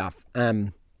big payoff.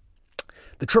 The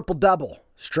triple-double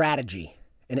strategy.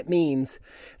 And it means,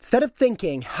 instead of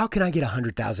thinking, how can I get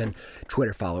 100,000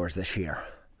 Twitter followers this year?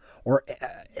 Or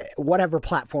whatever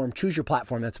platform, choose your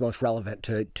platform that's most relevant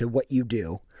to what you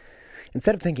do.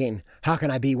 Instead of thinking, how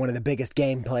can I be one of the biggest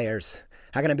game players?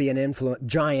 How can I be an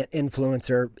giant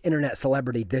influencer, internet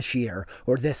celebrity this year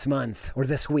or this month or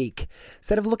this week?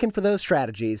 Instead of looking for those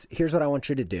strategies, here's what I want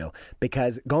you to do.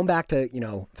 Because going back to,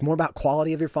 it's more about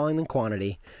quality of your following than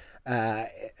quantity.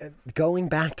 Going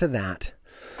back to that,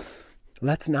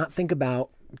 let's not think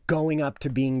about going up to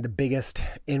being the biggest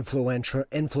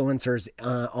influencers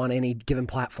on any given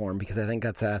platform, because I think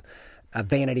that's a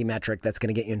vanity metric that's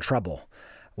going to get you in trouble.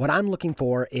 What I'm looking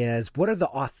for is, what are the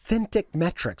authentic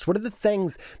metrics? What are the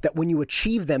things that when you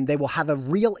achieve them, they will have a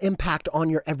real impact on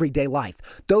your everyday life?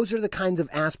 Those are the kinds of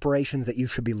aspirations that you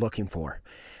should be looking for.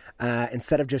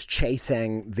 Instead of just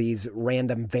chasing these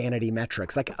random vanity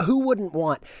metrics. Like, who wouldn't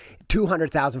want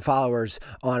 200,000 followers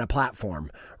on a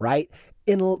platform, right?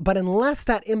 But unless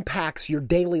that impacts your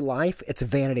daily life, it's a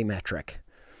vanity metric.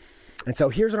 And so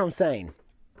here's what I'm saying.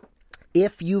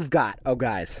 If you've got,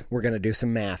 guys, we're going to do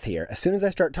some math here. As soon as I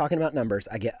start talking about numbers,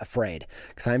 I get afraid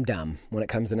because I'm dumb when it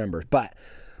comes to numbers. But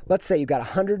let's say you've got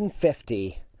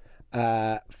 150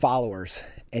 followers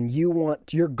and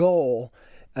your goal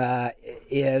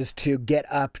is to get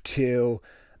up to,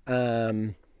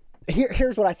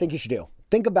 here's what I think you should do.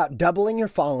 Think about doubling your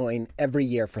following every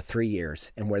year for 3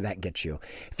 years and where that gets you.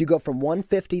 If you go from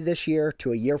 150 this year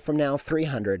to a year from now,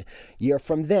 300, year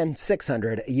from then,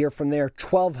 600, a year from there,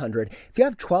 1,200. If you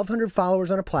have 1,200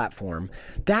 followers on a platform,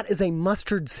 that is a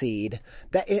mustard seed.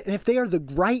 That, and if they are the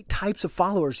right types of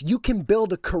followers, you can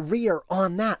build a career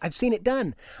on that. I've seen it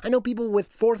done. I know people with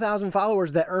 4,000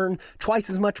 followers that earn twice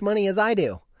as much money as I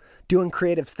do doing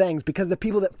creative things because the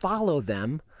people that follow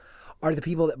them are the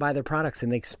people that buy their products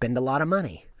and they spend a lot of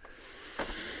money.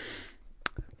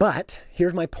 But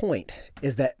here's my point,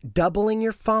 is that doubling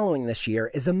your following this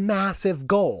year is a massive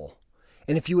goal.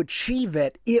 And if you achieve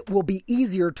it, it will be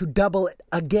easier to double it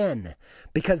again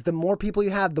because the more people you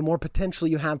have, the more potential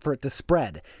you have for it to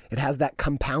spread. It has that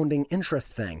compounding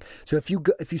interest thing. So if you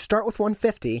start with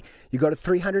 150, you go to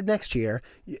 300 next year,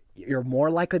 you're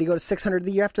more likely to go to 600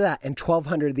 the year after that and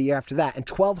 1,200 the year after that. And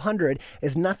 1,200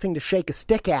 is nothing to shake a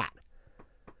stick at.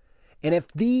 And if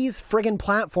these friggin'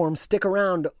 platforms stick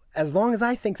around as long as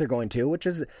I think they're going to, which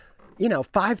is,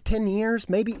 5-10 years,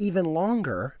 maybe even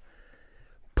longer,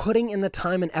 putting in the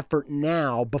time and effort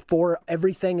now before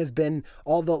everything has been,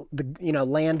 all the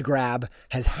land grab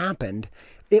has happened,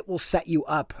 it will set you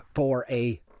up for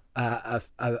a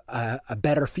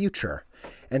better future.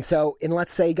 And so,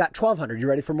 let's say you got 1,200. You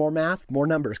ready for more math? More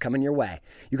numbers coming your way.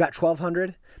 You got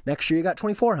 1,200. Next year, you got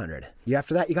 2,400. Year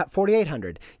after that, you got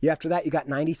 4,800. Year after that, you got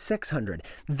 9,600.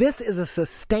 This is a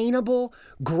sustainable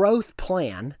growth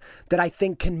plan that I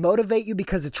think can motivate you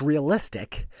because it's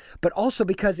realistic, but also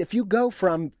because if you go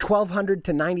from 1,200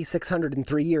 to 9,600 in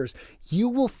 3 years, you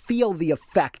will feel the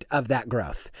effect of that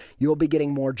growth. You'll be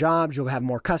getting more jobs. You'll have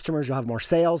more customers. You'll have more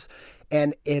sales.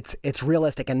 And it's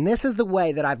realistic. And this is the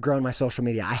way that I've grown my social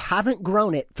media. I haven't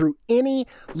grown it through any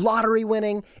lottery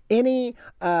winning, anything,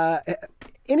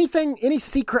 any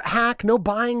secret hack, no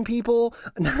buying people,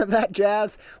 none of that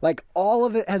jazz. Like all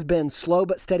of it has been slow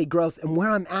but steady growth. And where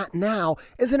I'm at now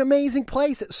is an amazing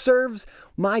place. It serves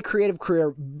my creative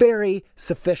career very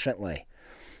sufficiently.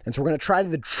 And so we're going to try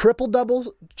the triple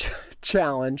double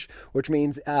challenge, which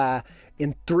means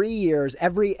in 3 years,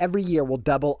 every year we'll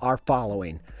double our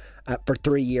following. For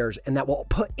 3 years, and that will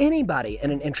put anybody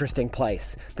in an interesting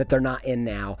place that they're not in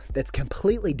now. That's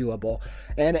completely doable.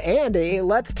 And Andy,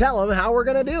 let's tell them how we're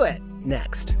going to do it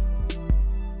next.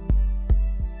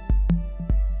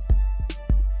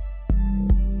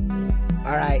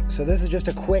 All right, so this is just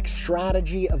a quick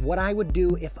strategy of what I would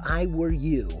do if I were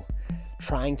you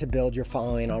trying to build your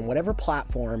following on whatever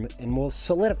platform, and we'll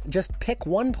just pick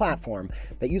one platform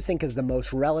that you think is the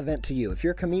most relevant to you. If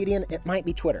you're a comedian, it might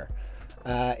be Twitter.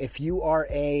 If you are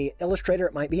a illustrator,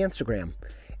 it might be Instagram.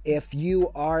 If you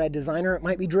are a designer, it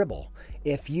might be Dribbble.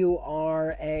 If you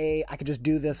are I could just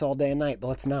do this all day and night, but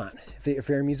let's not. If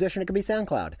you're a musician, it could be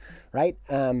SoundCloud, right?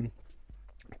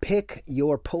 Pick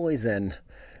your poison,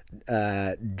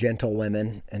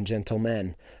 gentlewomen and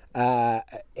gentlemen,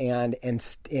 and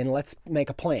let's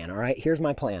make a plan. All right, here's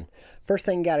my plan. First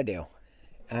thing you got to do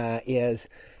is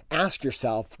ask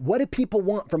yourself, what do people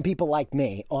want from people like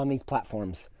me on these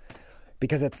platforms?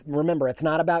 Because remember, it's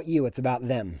not about you, it's about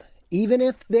them. Even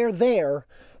if they're there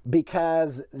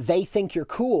because they think you're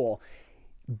cool,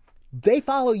 they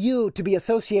follow you to be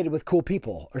associated with cool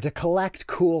people or to collect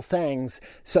cool things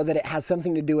so that it has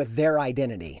something to do with their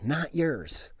identity, not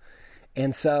yours.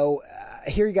 And so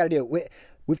here you got to do it.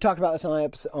 We've talked about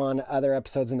this on other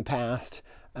episodes in the past.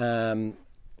 I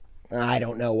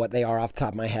don't know what they are off the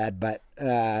top of my head, but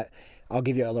I'll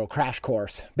give you a little crash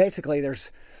course. Basically,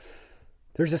 there's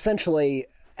essentially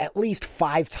at least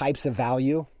 5 types of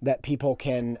value that people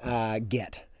can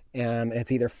get. And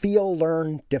it's either feel,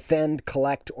 learn, defend,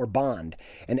 collect, or bond.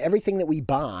 And everything that we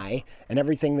buy and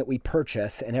everything that we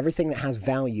purchase and everything that has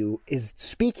value is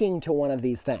speaking to one of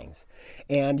these things.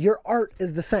 And your art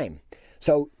is the same.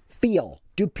 So feel.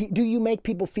 Do you make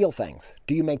people feel things?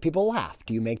 Do you make people laugh?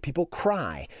 Do you make people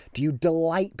cry? Do you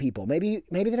delight people? Maybe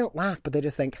they don't laugh, but they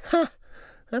just think,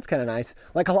 that's kind of nice.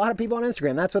 Like a lot of people on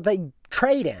Instagram, that's what they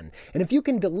trade in. And if you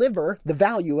can deliver the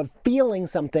value of feeling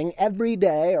something every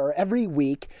day or every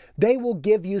week, they will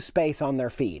give you space on their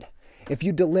feed. If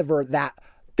you deliver that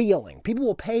feeling, people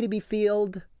will pay to be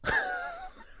feeled.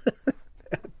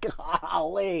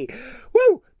 Golly.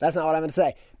 Woo! That's not what I'm going to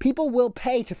say. People will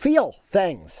pay to feel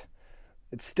things.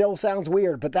 It still sounds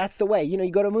weird, but that's the way. You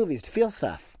go to movies to feel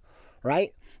stuff,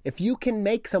 right? If you can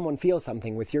make someone feel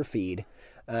something with your feed,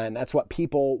 and that's what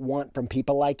people want from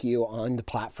people like you on the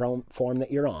platform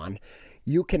that you're on,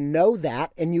 you can know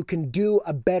that and you can do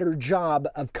a better job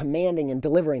of commanding and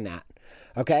delivering that.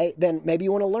 Okay, then maybe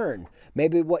you want to learn.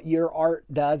 Maybe what your art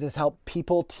does is help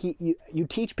people. You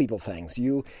teach people things.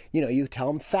 You tell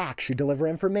them facts. You deliver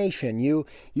information. You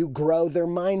grow their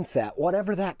mindset.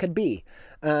 Whatever that could be.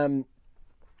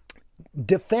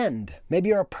 Defend. Maybe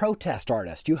you're a protest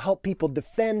artist. You help people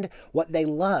defend what they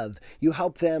love. You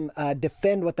help them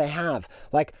defend what they have.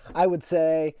 Like I would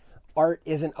say, art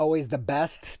isn't always the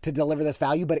best to deliver this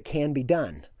value, but it can be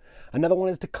done. Another one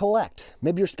is to collect.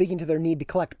 Maybe you're speaking to their need to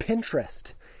collect.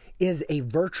 Pinterest is a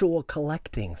virtual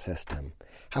collecting system.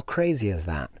 How crazy is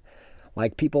that?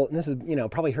 Like people, and this is,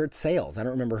 probably hurt sales. I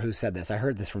don't remember who said this. I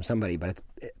heard this from somebody, but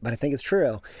I think it's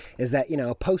true, is that,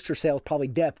 poster sales probably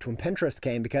dipped when Pinterest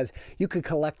came because you could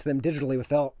collect them digitally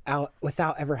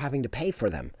without ever having to pay for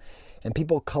them. And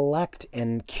people collect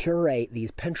and curate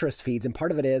these Pinterest feeds. And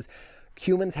part of it is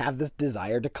humans have this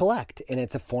desire to collect, and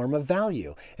it's a form of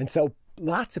value. And so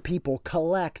lots of people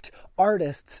collect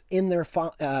artists in their,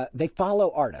 they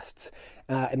follow artists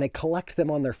and they collect them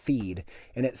on their feed,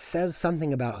 and it says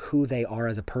something about who they are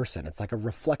as a person. It's like a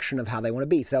reflection of how they want to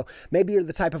be. So maybe you're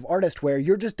the type of artist where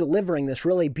you're just delivering this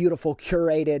really beautiful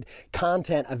curated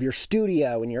content of your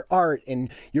studio and your art and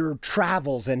your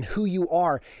travels and who you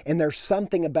are, and there's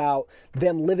something about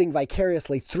them living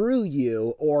vicariously through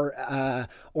you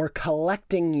or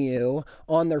collecting you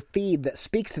on their feed that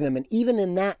speaks to them. And even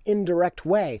in that indirect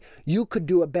way, you could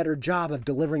do a better job of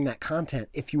delivering that content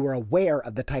if you were aware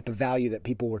of the type of value that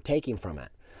people were taking from it.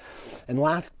 And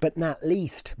last but not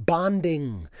least,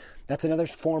 bonding. That's another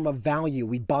form of value.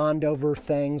 We bond over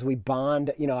things. We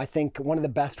bond, I think one of the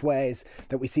best ways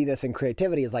that we see this in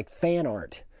creativity is like fan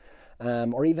art.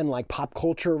 Or even like pop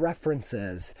culture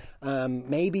references.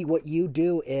 Maybe what you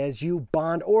do is you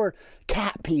bond, or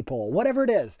cat people, whatever it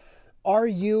is. Are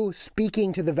you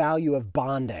speaking to the value of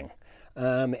bonding?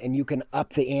 And you can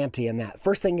up the ante in that.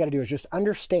 First thing you got to do is just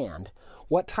understand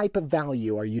what type of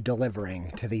value are you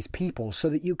delivering to these people so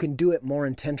that you can do it more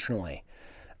intentionally.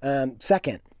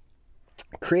 Second,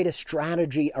 create a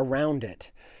strategy around it.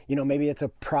 Maybe it's a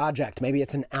project, maybe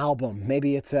it's an album,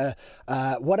 maybe it's a,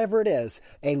 whatever it is,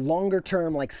 a longer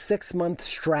term, like 6-month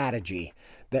strategy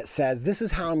that says, this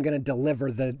is how I'm going to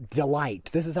deliver the delight.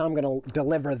 This is how I'm going to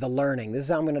deliver the learning. This is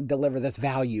how I'm going to deliver this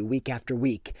value week after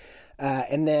week.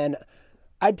 And then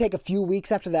I'd take a few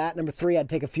weeks after that. Number 3, I'd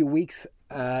take a few weeks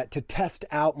to test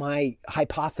out my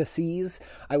hypotheses.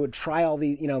 I would try all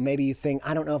these, maybe you think,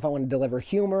 I don't know if I want to deliver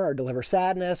humor or deliver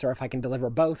sadness, or if I can deliver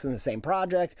both in the same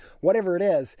project, whatever it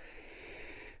is.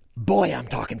 Boy, I'm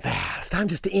talking fast. I'm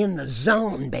just in the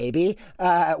zone, baby.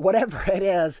 Whatever it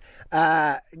is,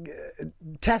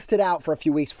 test it out for a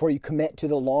few weeks before you commit to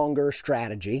the longer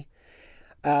strategy.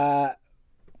 And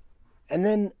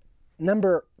then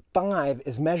number 5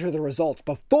 is measure the results.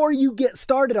 Before you get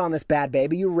started on this bad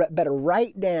baby, you better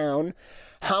write down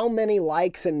how many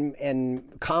likes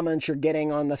and comments you're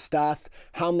getting on the stuff,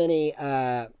 how many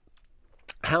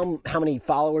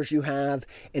followers you have,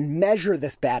 and measure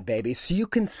this bad baby so you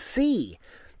can see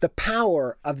the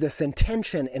power of this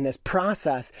intention in this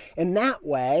process. And that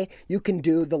way you can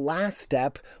do the last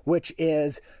step, which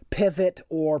is pivot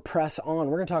or press on.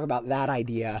 We're going to talk about that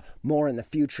idea more in the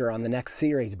future on the next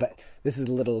series, but this is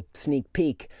a little sneak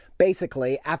peek.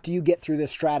 Basically, after you get through this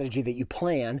strategy that you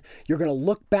plan, you're going to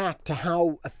look back to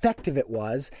how effective it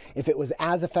was, if it was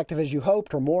as effective as you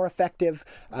hoped or more effective,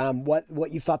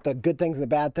 what you thought the good things and the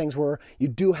bad things were. You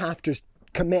do have to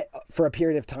commit for a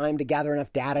period of time to gather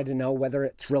enough data to know whether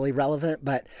it's really relevant.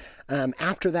 But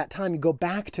after that time, you go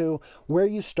back to where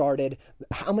you started,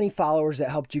 how many followers it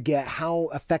helped you get, how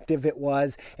effective it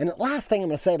was. And the last thing I'm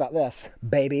going to say about this,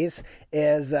 babies,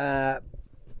 is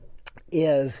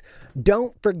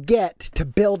don't forget to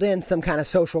build in some kind of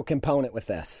social component with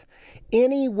this.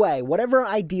 Any way, whatever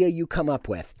idea you come up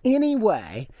with, any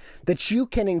way that you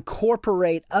can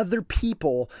incorporate other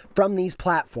people from these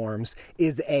platforms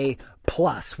is a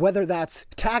plus. Whether that's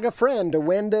tag a friend to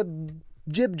win to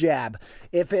jib jab,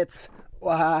 if it's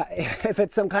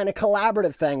some kind of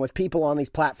collaborative thing with people on these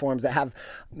platforms that have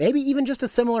maybe even just a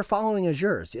similar following as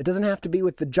yours. It doesn't have to be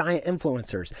with the giant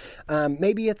influencers.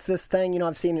 Maybe it's this thing,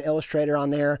 I've seen an illustrator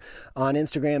on there on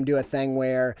Instagram do a thing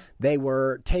where they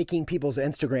were taking people's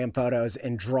Instagram photos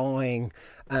and drawing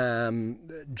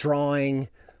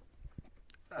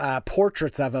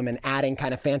portraits of them and adding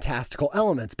kind of fantastical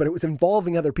elements, but it was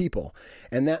involving other people.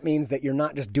 And that means that you're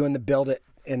not just doing the build it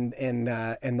and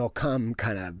they'll come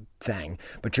kind of thing,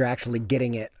 but you're actually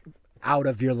getting it out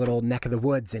of your little neck of the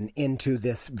woods and into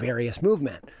this various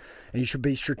movement. And you should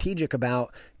be strategic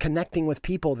about connecting with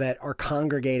people that are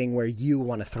congregating where you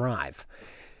want to thrive.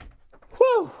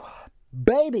 Whew,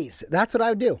 babies, that's what I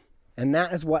would do. And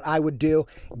that is what I would do.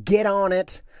 Get on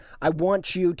it. I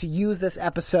want you to use this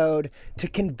episode to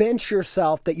convince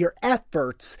yourself that your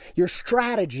efforts, your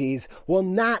strategies will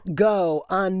not go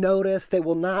unnoticed. They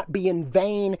will not be in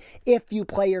vain. If you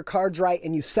play your cards right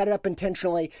and you set it up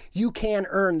intentionally, you can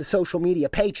earn the social media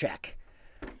paycheck.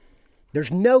 There's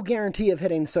no guarantee of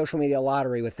hitting the social media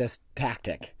lottery with this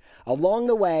tactic. Along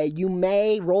the way, you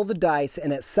may roll the dice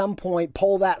and at some point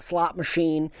pull that slot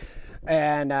machine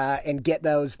and get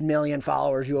those million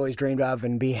followers you always dreamed of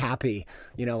and be happy,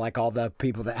 like all the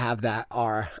people that have that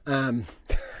are.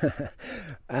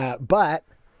 But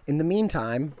in the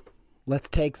meantime, let's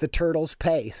take the turtle's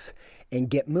pace and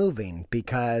get moving,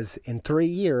 because in 3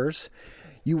 years,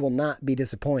 you will not be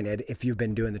disappointed if you've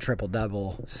been doing the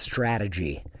triple-double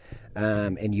strategy.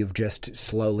 And you've just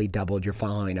slowly doubled your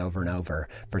following over and over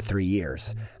for 3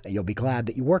 years. And you'll be glad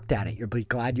that you worked at it. You'll be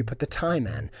glad you put the time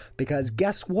in. Because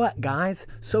guess what, guys?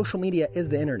 Social media is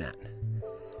the internet.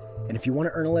 And if you want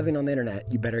to earn a living on the internet,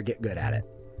 you better get good at it.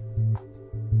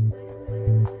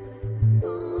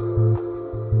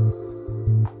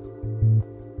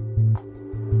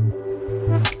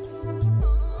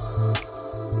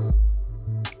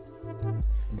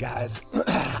 Guys,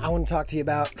 I want to talk to you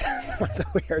about what's a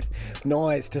weird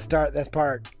noise to start this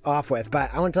part off with,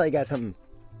 but I want to tell you guys something.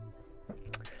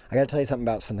 I got to tell you something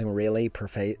about something really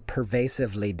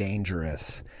pervasively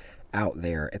dangerous out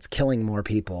there. It's killing more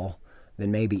people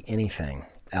than maybe anything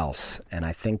else, and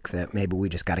I think that maybe we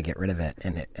just got to get rid of it.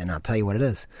 And I'll tell you what it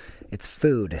is. It's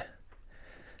food.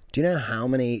 Do you know how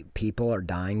many people are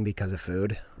dying because of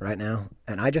food right now?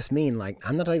 And I just mean,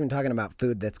 I'm not even talking about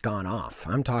food that's gone off.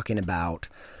 I'm talking about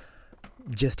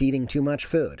just eating too much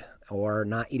food or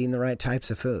not eating the right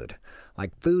types of food.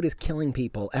 Food is killing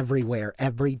people everywhere,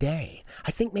 every day.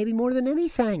 I think maybe more than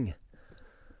anything.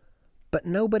 But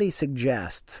nobody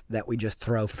suggests that we just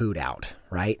throw food out,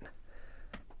 right?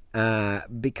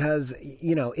 Because,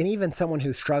 and even someone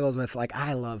who struggles with,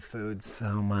 I love food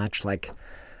so much,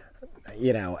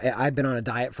 I've been on a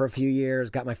diet for a few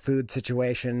years, got my food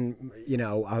situation,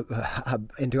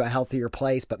 into a healthier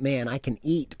place. But man, I can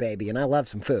eat, baby, and I love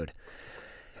some food.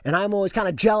 And I'm always kind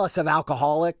of jealous of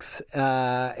alcoholics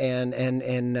and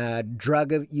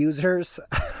drug users.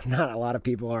 Not a lot of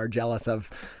people are jealous of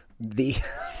the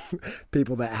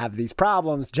people that have these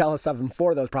problems, jealous of them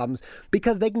for those problems,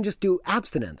 because they can just do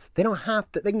abstinence. They don't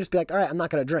have to. They can just be like, all right, I'm not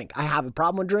going to drink. I have a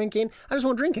problem with drinking. I just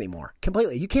won't drink anymore.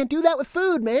 Completely. You can't do that with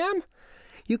food, man.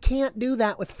 You can't do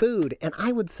that with food. And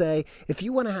I would say, if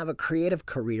you want to have a creative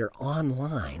career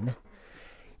online,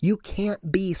 you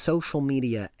can't be social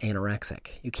media anorexic.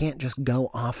 You can't just go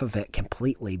off of it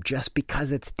completely just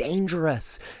because it's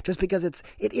dangerous. Just because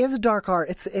it is a dark art.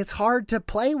 It's hard to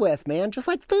play with, man. Just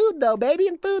like food, though, baby.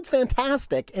 And food's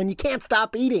fantastic. And you can't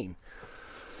stop eating.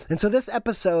 And so this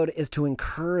episode is to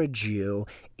encourage you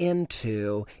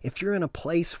into, if you're in a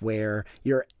place where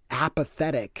you're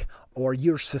apathetic or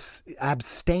you're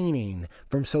abstaining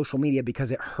from social media because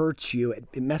it hurts you,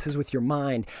 it messes with your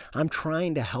mind, I'm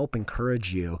trying to help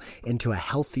encourage you into a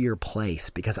healthier place,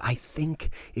 because I think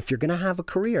if you're going to have a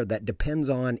career that depends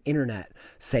on internet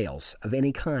sales of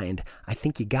any kind, I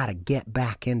think you got to get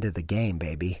back into the game,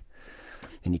 baby.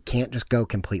 And you can't just go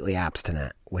completely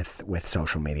abstinent with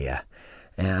social media.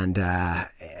 And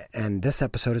this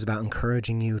episode is about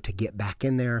encouraging you to get back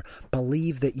in there.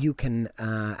 Believe that you can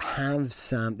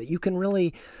that you can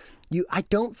really. I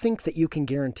don't think that you can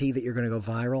guarantee that you're going to go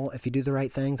viral if you do the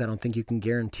right things. I don't think you can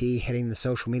guarantee hitting the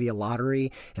social media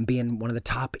lottery and being one of the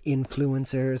top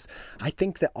influencers. I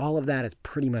think that all of that is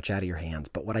pretty much out of your hands.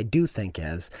 But what I do think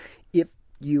is, if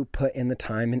you put in the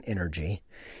time and energy,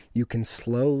 you can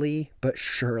slowly but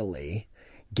surely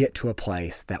get to a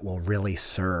place that will really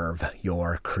serve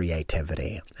your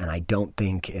creativity. And I don't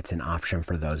think it's an option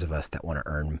for those of us that want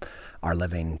to earn our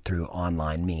living through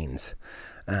online means.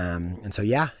 And so,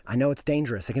 yeah, I know it's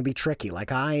dangerous. It can be tricky.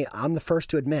 I'm the first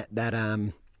to admit that,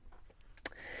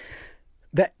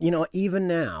 even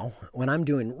now when I'm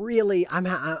doing really,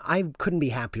 I couldn't be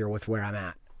happier with where I'm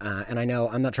at. And I know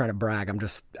I'm not trying to brag. I'm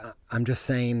just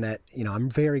saying that, I'm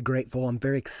very grateful. I'm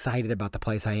very excited about the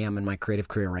place I am in my creative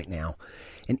career right now.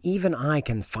 And even I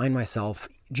can find myself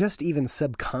just even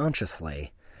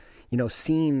subconsciously,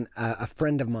 seeing a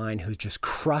friend of mine who's just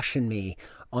crushing me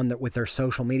with their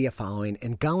social media following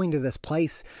and going to this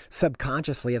place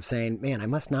subconsciously of saying, man, I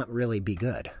must not really be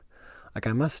good.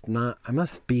 I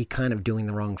must be kind of doing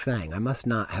the wrong thing. I must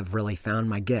not have really found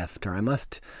my gift, or I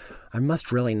must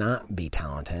really not be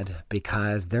talented,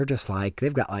 because they're just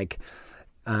they've got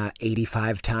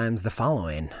 85 times the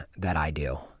following that I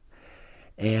do.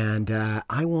 And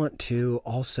I want to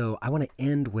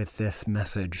end with this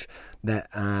message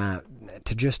that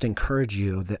to just encourage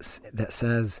you that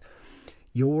says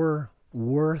your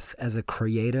worth as a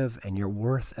creative and your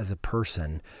worth as a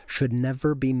person should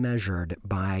never be measured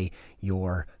by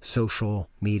your social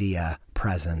media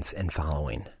presence and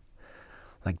following.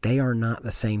 Like, they are not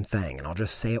the same thing. And I'll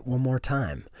just say it one more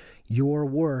time. Your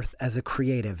worth as a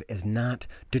creative is not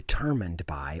determined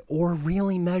by or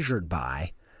really measured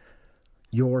by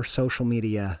your social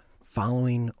media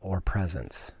following or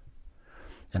presence.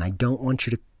 And I don't want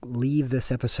you to leave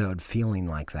this episode feeling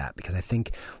like that, because I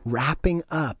think wrapping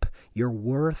up your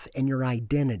worth and your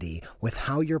identity with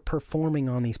how you're performing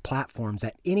on these platforms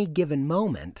at any given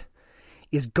moment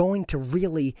is going to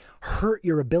really hurt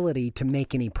your ability to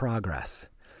make any progress.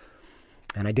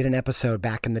 And I did an episode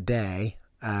back in the day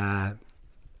that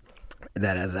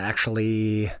is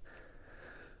actually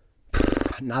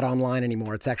not online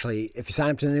anymore. It's actually, if you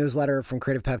sign up to the newsletter from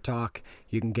Creative Pep Talk,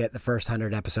 you can get the first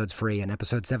 100 episodes free. And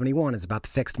episode 71 is about the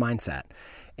fixed mindset.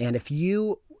 And if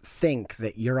you think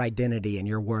that your identity and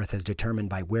your worth is determined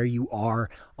by where you are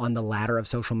on the ladder of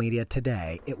social media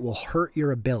today, it will hurt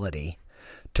your ability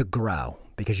to grow,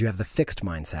 because you have the fixed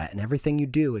mindset and everything you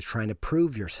do is trying to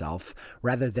prove yourself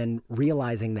rather than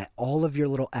realizing that all of your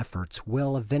little efforts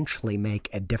will eventually make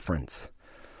a difference.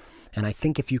 And I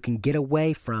think if you can get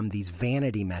away from these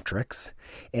vanity metrics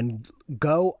and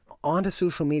go onto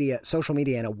social media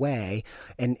in a way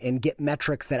and get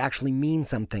metrics that actually mean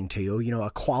something to you,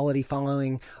 a quality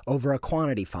following over a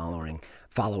quantity following,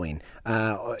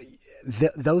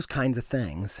 those kinds of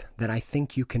things, that I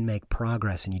think you can make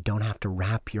progress, and you don't have to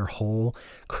wrap your whole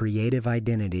creative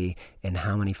identity in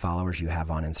how many followers you have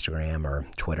on Instagram or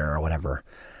Twitter or whatever.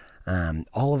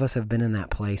 All of us have been in that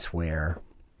place where,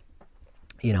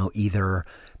 either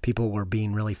people were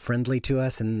being really friendly to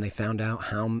us and they found out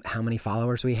how many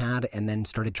followers we had and then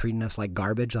started treating us like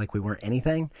garbage, like we weren't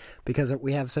anything because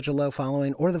we have such a low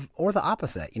following, or the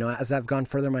opposite. As I've gone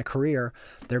further in my career,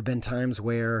 there have been times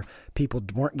where people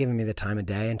weren't giving me the time of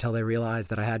day until they realized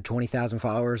that I had 20,000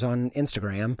 followers on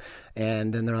Instagram.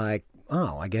 And then they're like,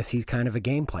 oh, I guess he's kind of a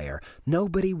game player.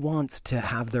 Nobody wants to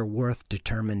have their worth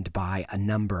determined by a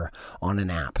number on an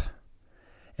app.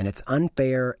 And it's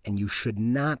unfair, and you should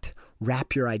not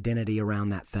wrap your identity around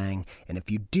that thing. And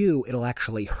if you do, it'll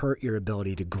actually hurt your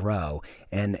ability to grow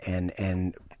and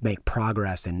make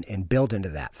progress and build into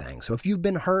that thing. So if you've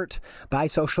been hurt by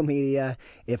social media,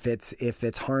 if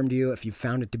it's harmed you, if you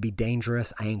found it to be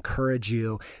dangerous, I encourage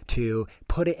you to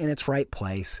put it in its right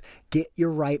place. Get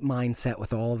your right mindset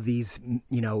with all of these,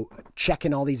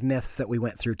 checking all these myths that we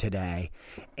went through today,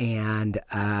 and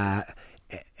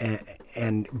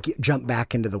jump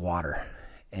back into the water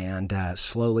and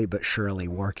slowly but surely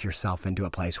work yourself into a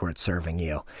place where it's serving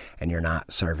you and you're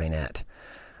not serving it.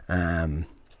 All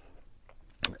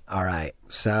right.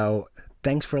 So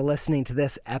thanks for listening to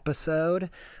this episode.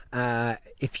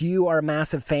 If you are a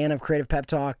massive fan of Creative Pep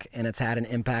Talk and it's had an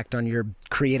impact on your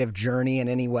creative journey in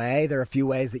any way, there are a few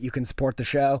ways that you can support the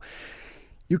show.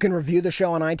 You can review the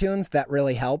show on iTunes. That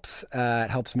really helps.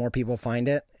 It helps more people find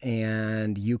it.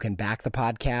 And you can back the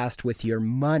podcast with your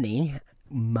money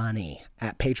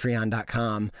at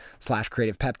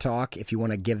patreon.com/Creative Pep Talk. If you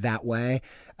want to give that way,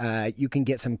 you can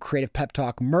get some Creative Pep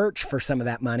Talk merch for some of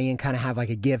that money and kind of have like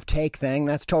a give take thing.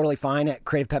 That's totally fine at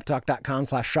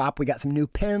creativepeptalk.com/shop. We got some new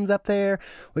pins up there.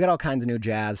 We got all kinds of new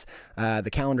jazz. The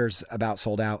calendar's about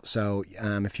sold out. So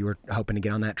if you were hoping to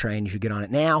get on that train, you should get on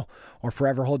it now or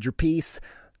forever hold your peace.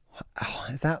 Oh,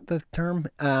 is that the term?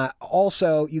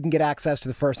 Also, you can get access to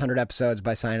the first 100 episodes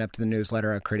by signing up to the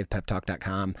newsletter at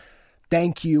creativepeptalk.com.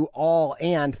 Thank you all,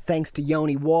 and thanks to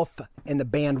Yoni Wolf and the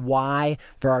band Y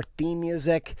for our theme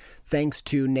music. Thanks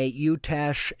to Nate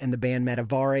Utesh and the band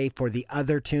Metavari for the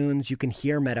other tunes. You can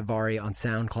hear Metavari on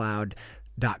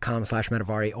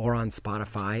SoundCloud.com/Metavari or on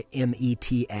Spotify,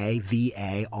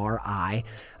 METAVARI.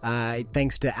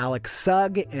 Thanks to Alex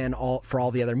Sugg and for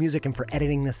all the other music and for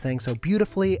editing this thing so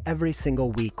beautifully every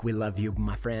single week. We love you,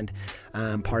 my friend.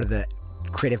 Part of the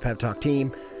Creative Pep Talk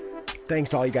team.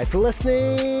 Thanks to all you guys for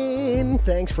listening.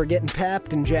 Thanks for getting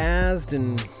pepped and jazzed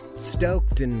and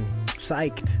stoked and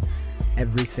psyched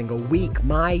every single week.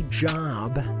 I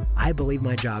believe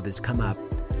my job is come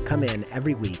in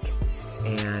every week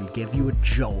and give you a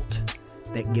jolt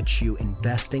that gets you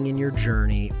investing in your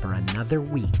journey for another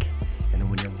week. And then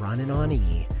when you're running on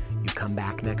E, you come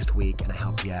back next week and I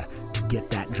help you get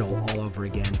that jolt all over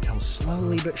again until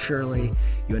slowly but surely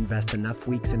you invest enough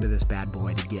weeks into this bad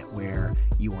boy to get where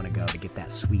you want to go, to get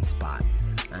that sweet spot.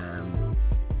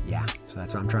 So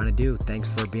that's what I'm trying to do. Thanks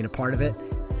for being a part of it.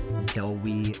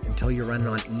 until you're running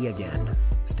on E again,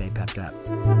 stay pepped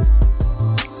up.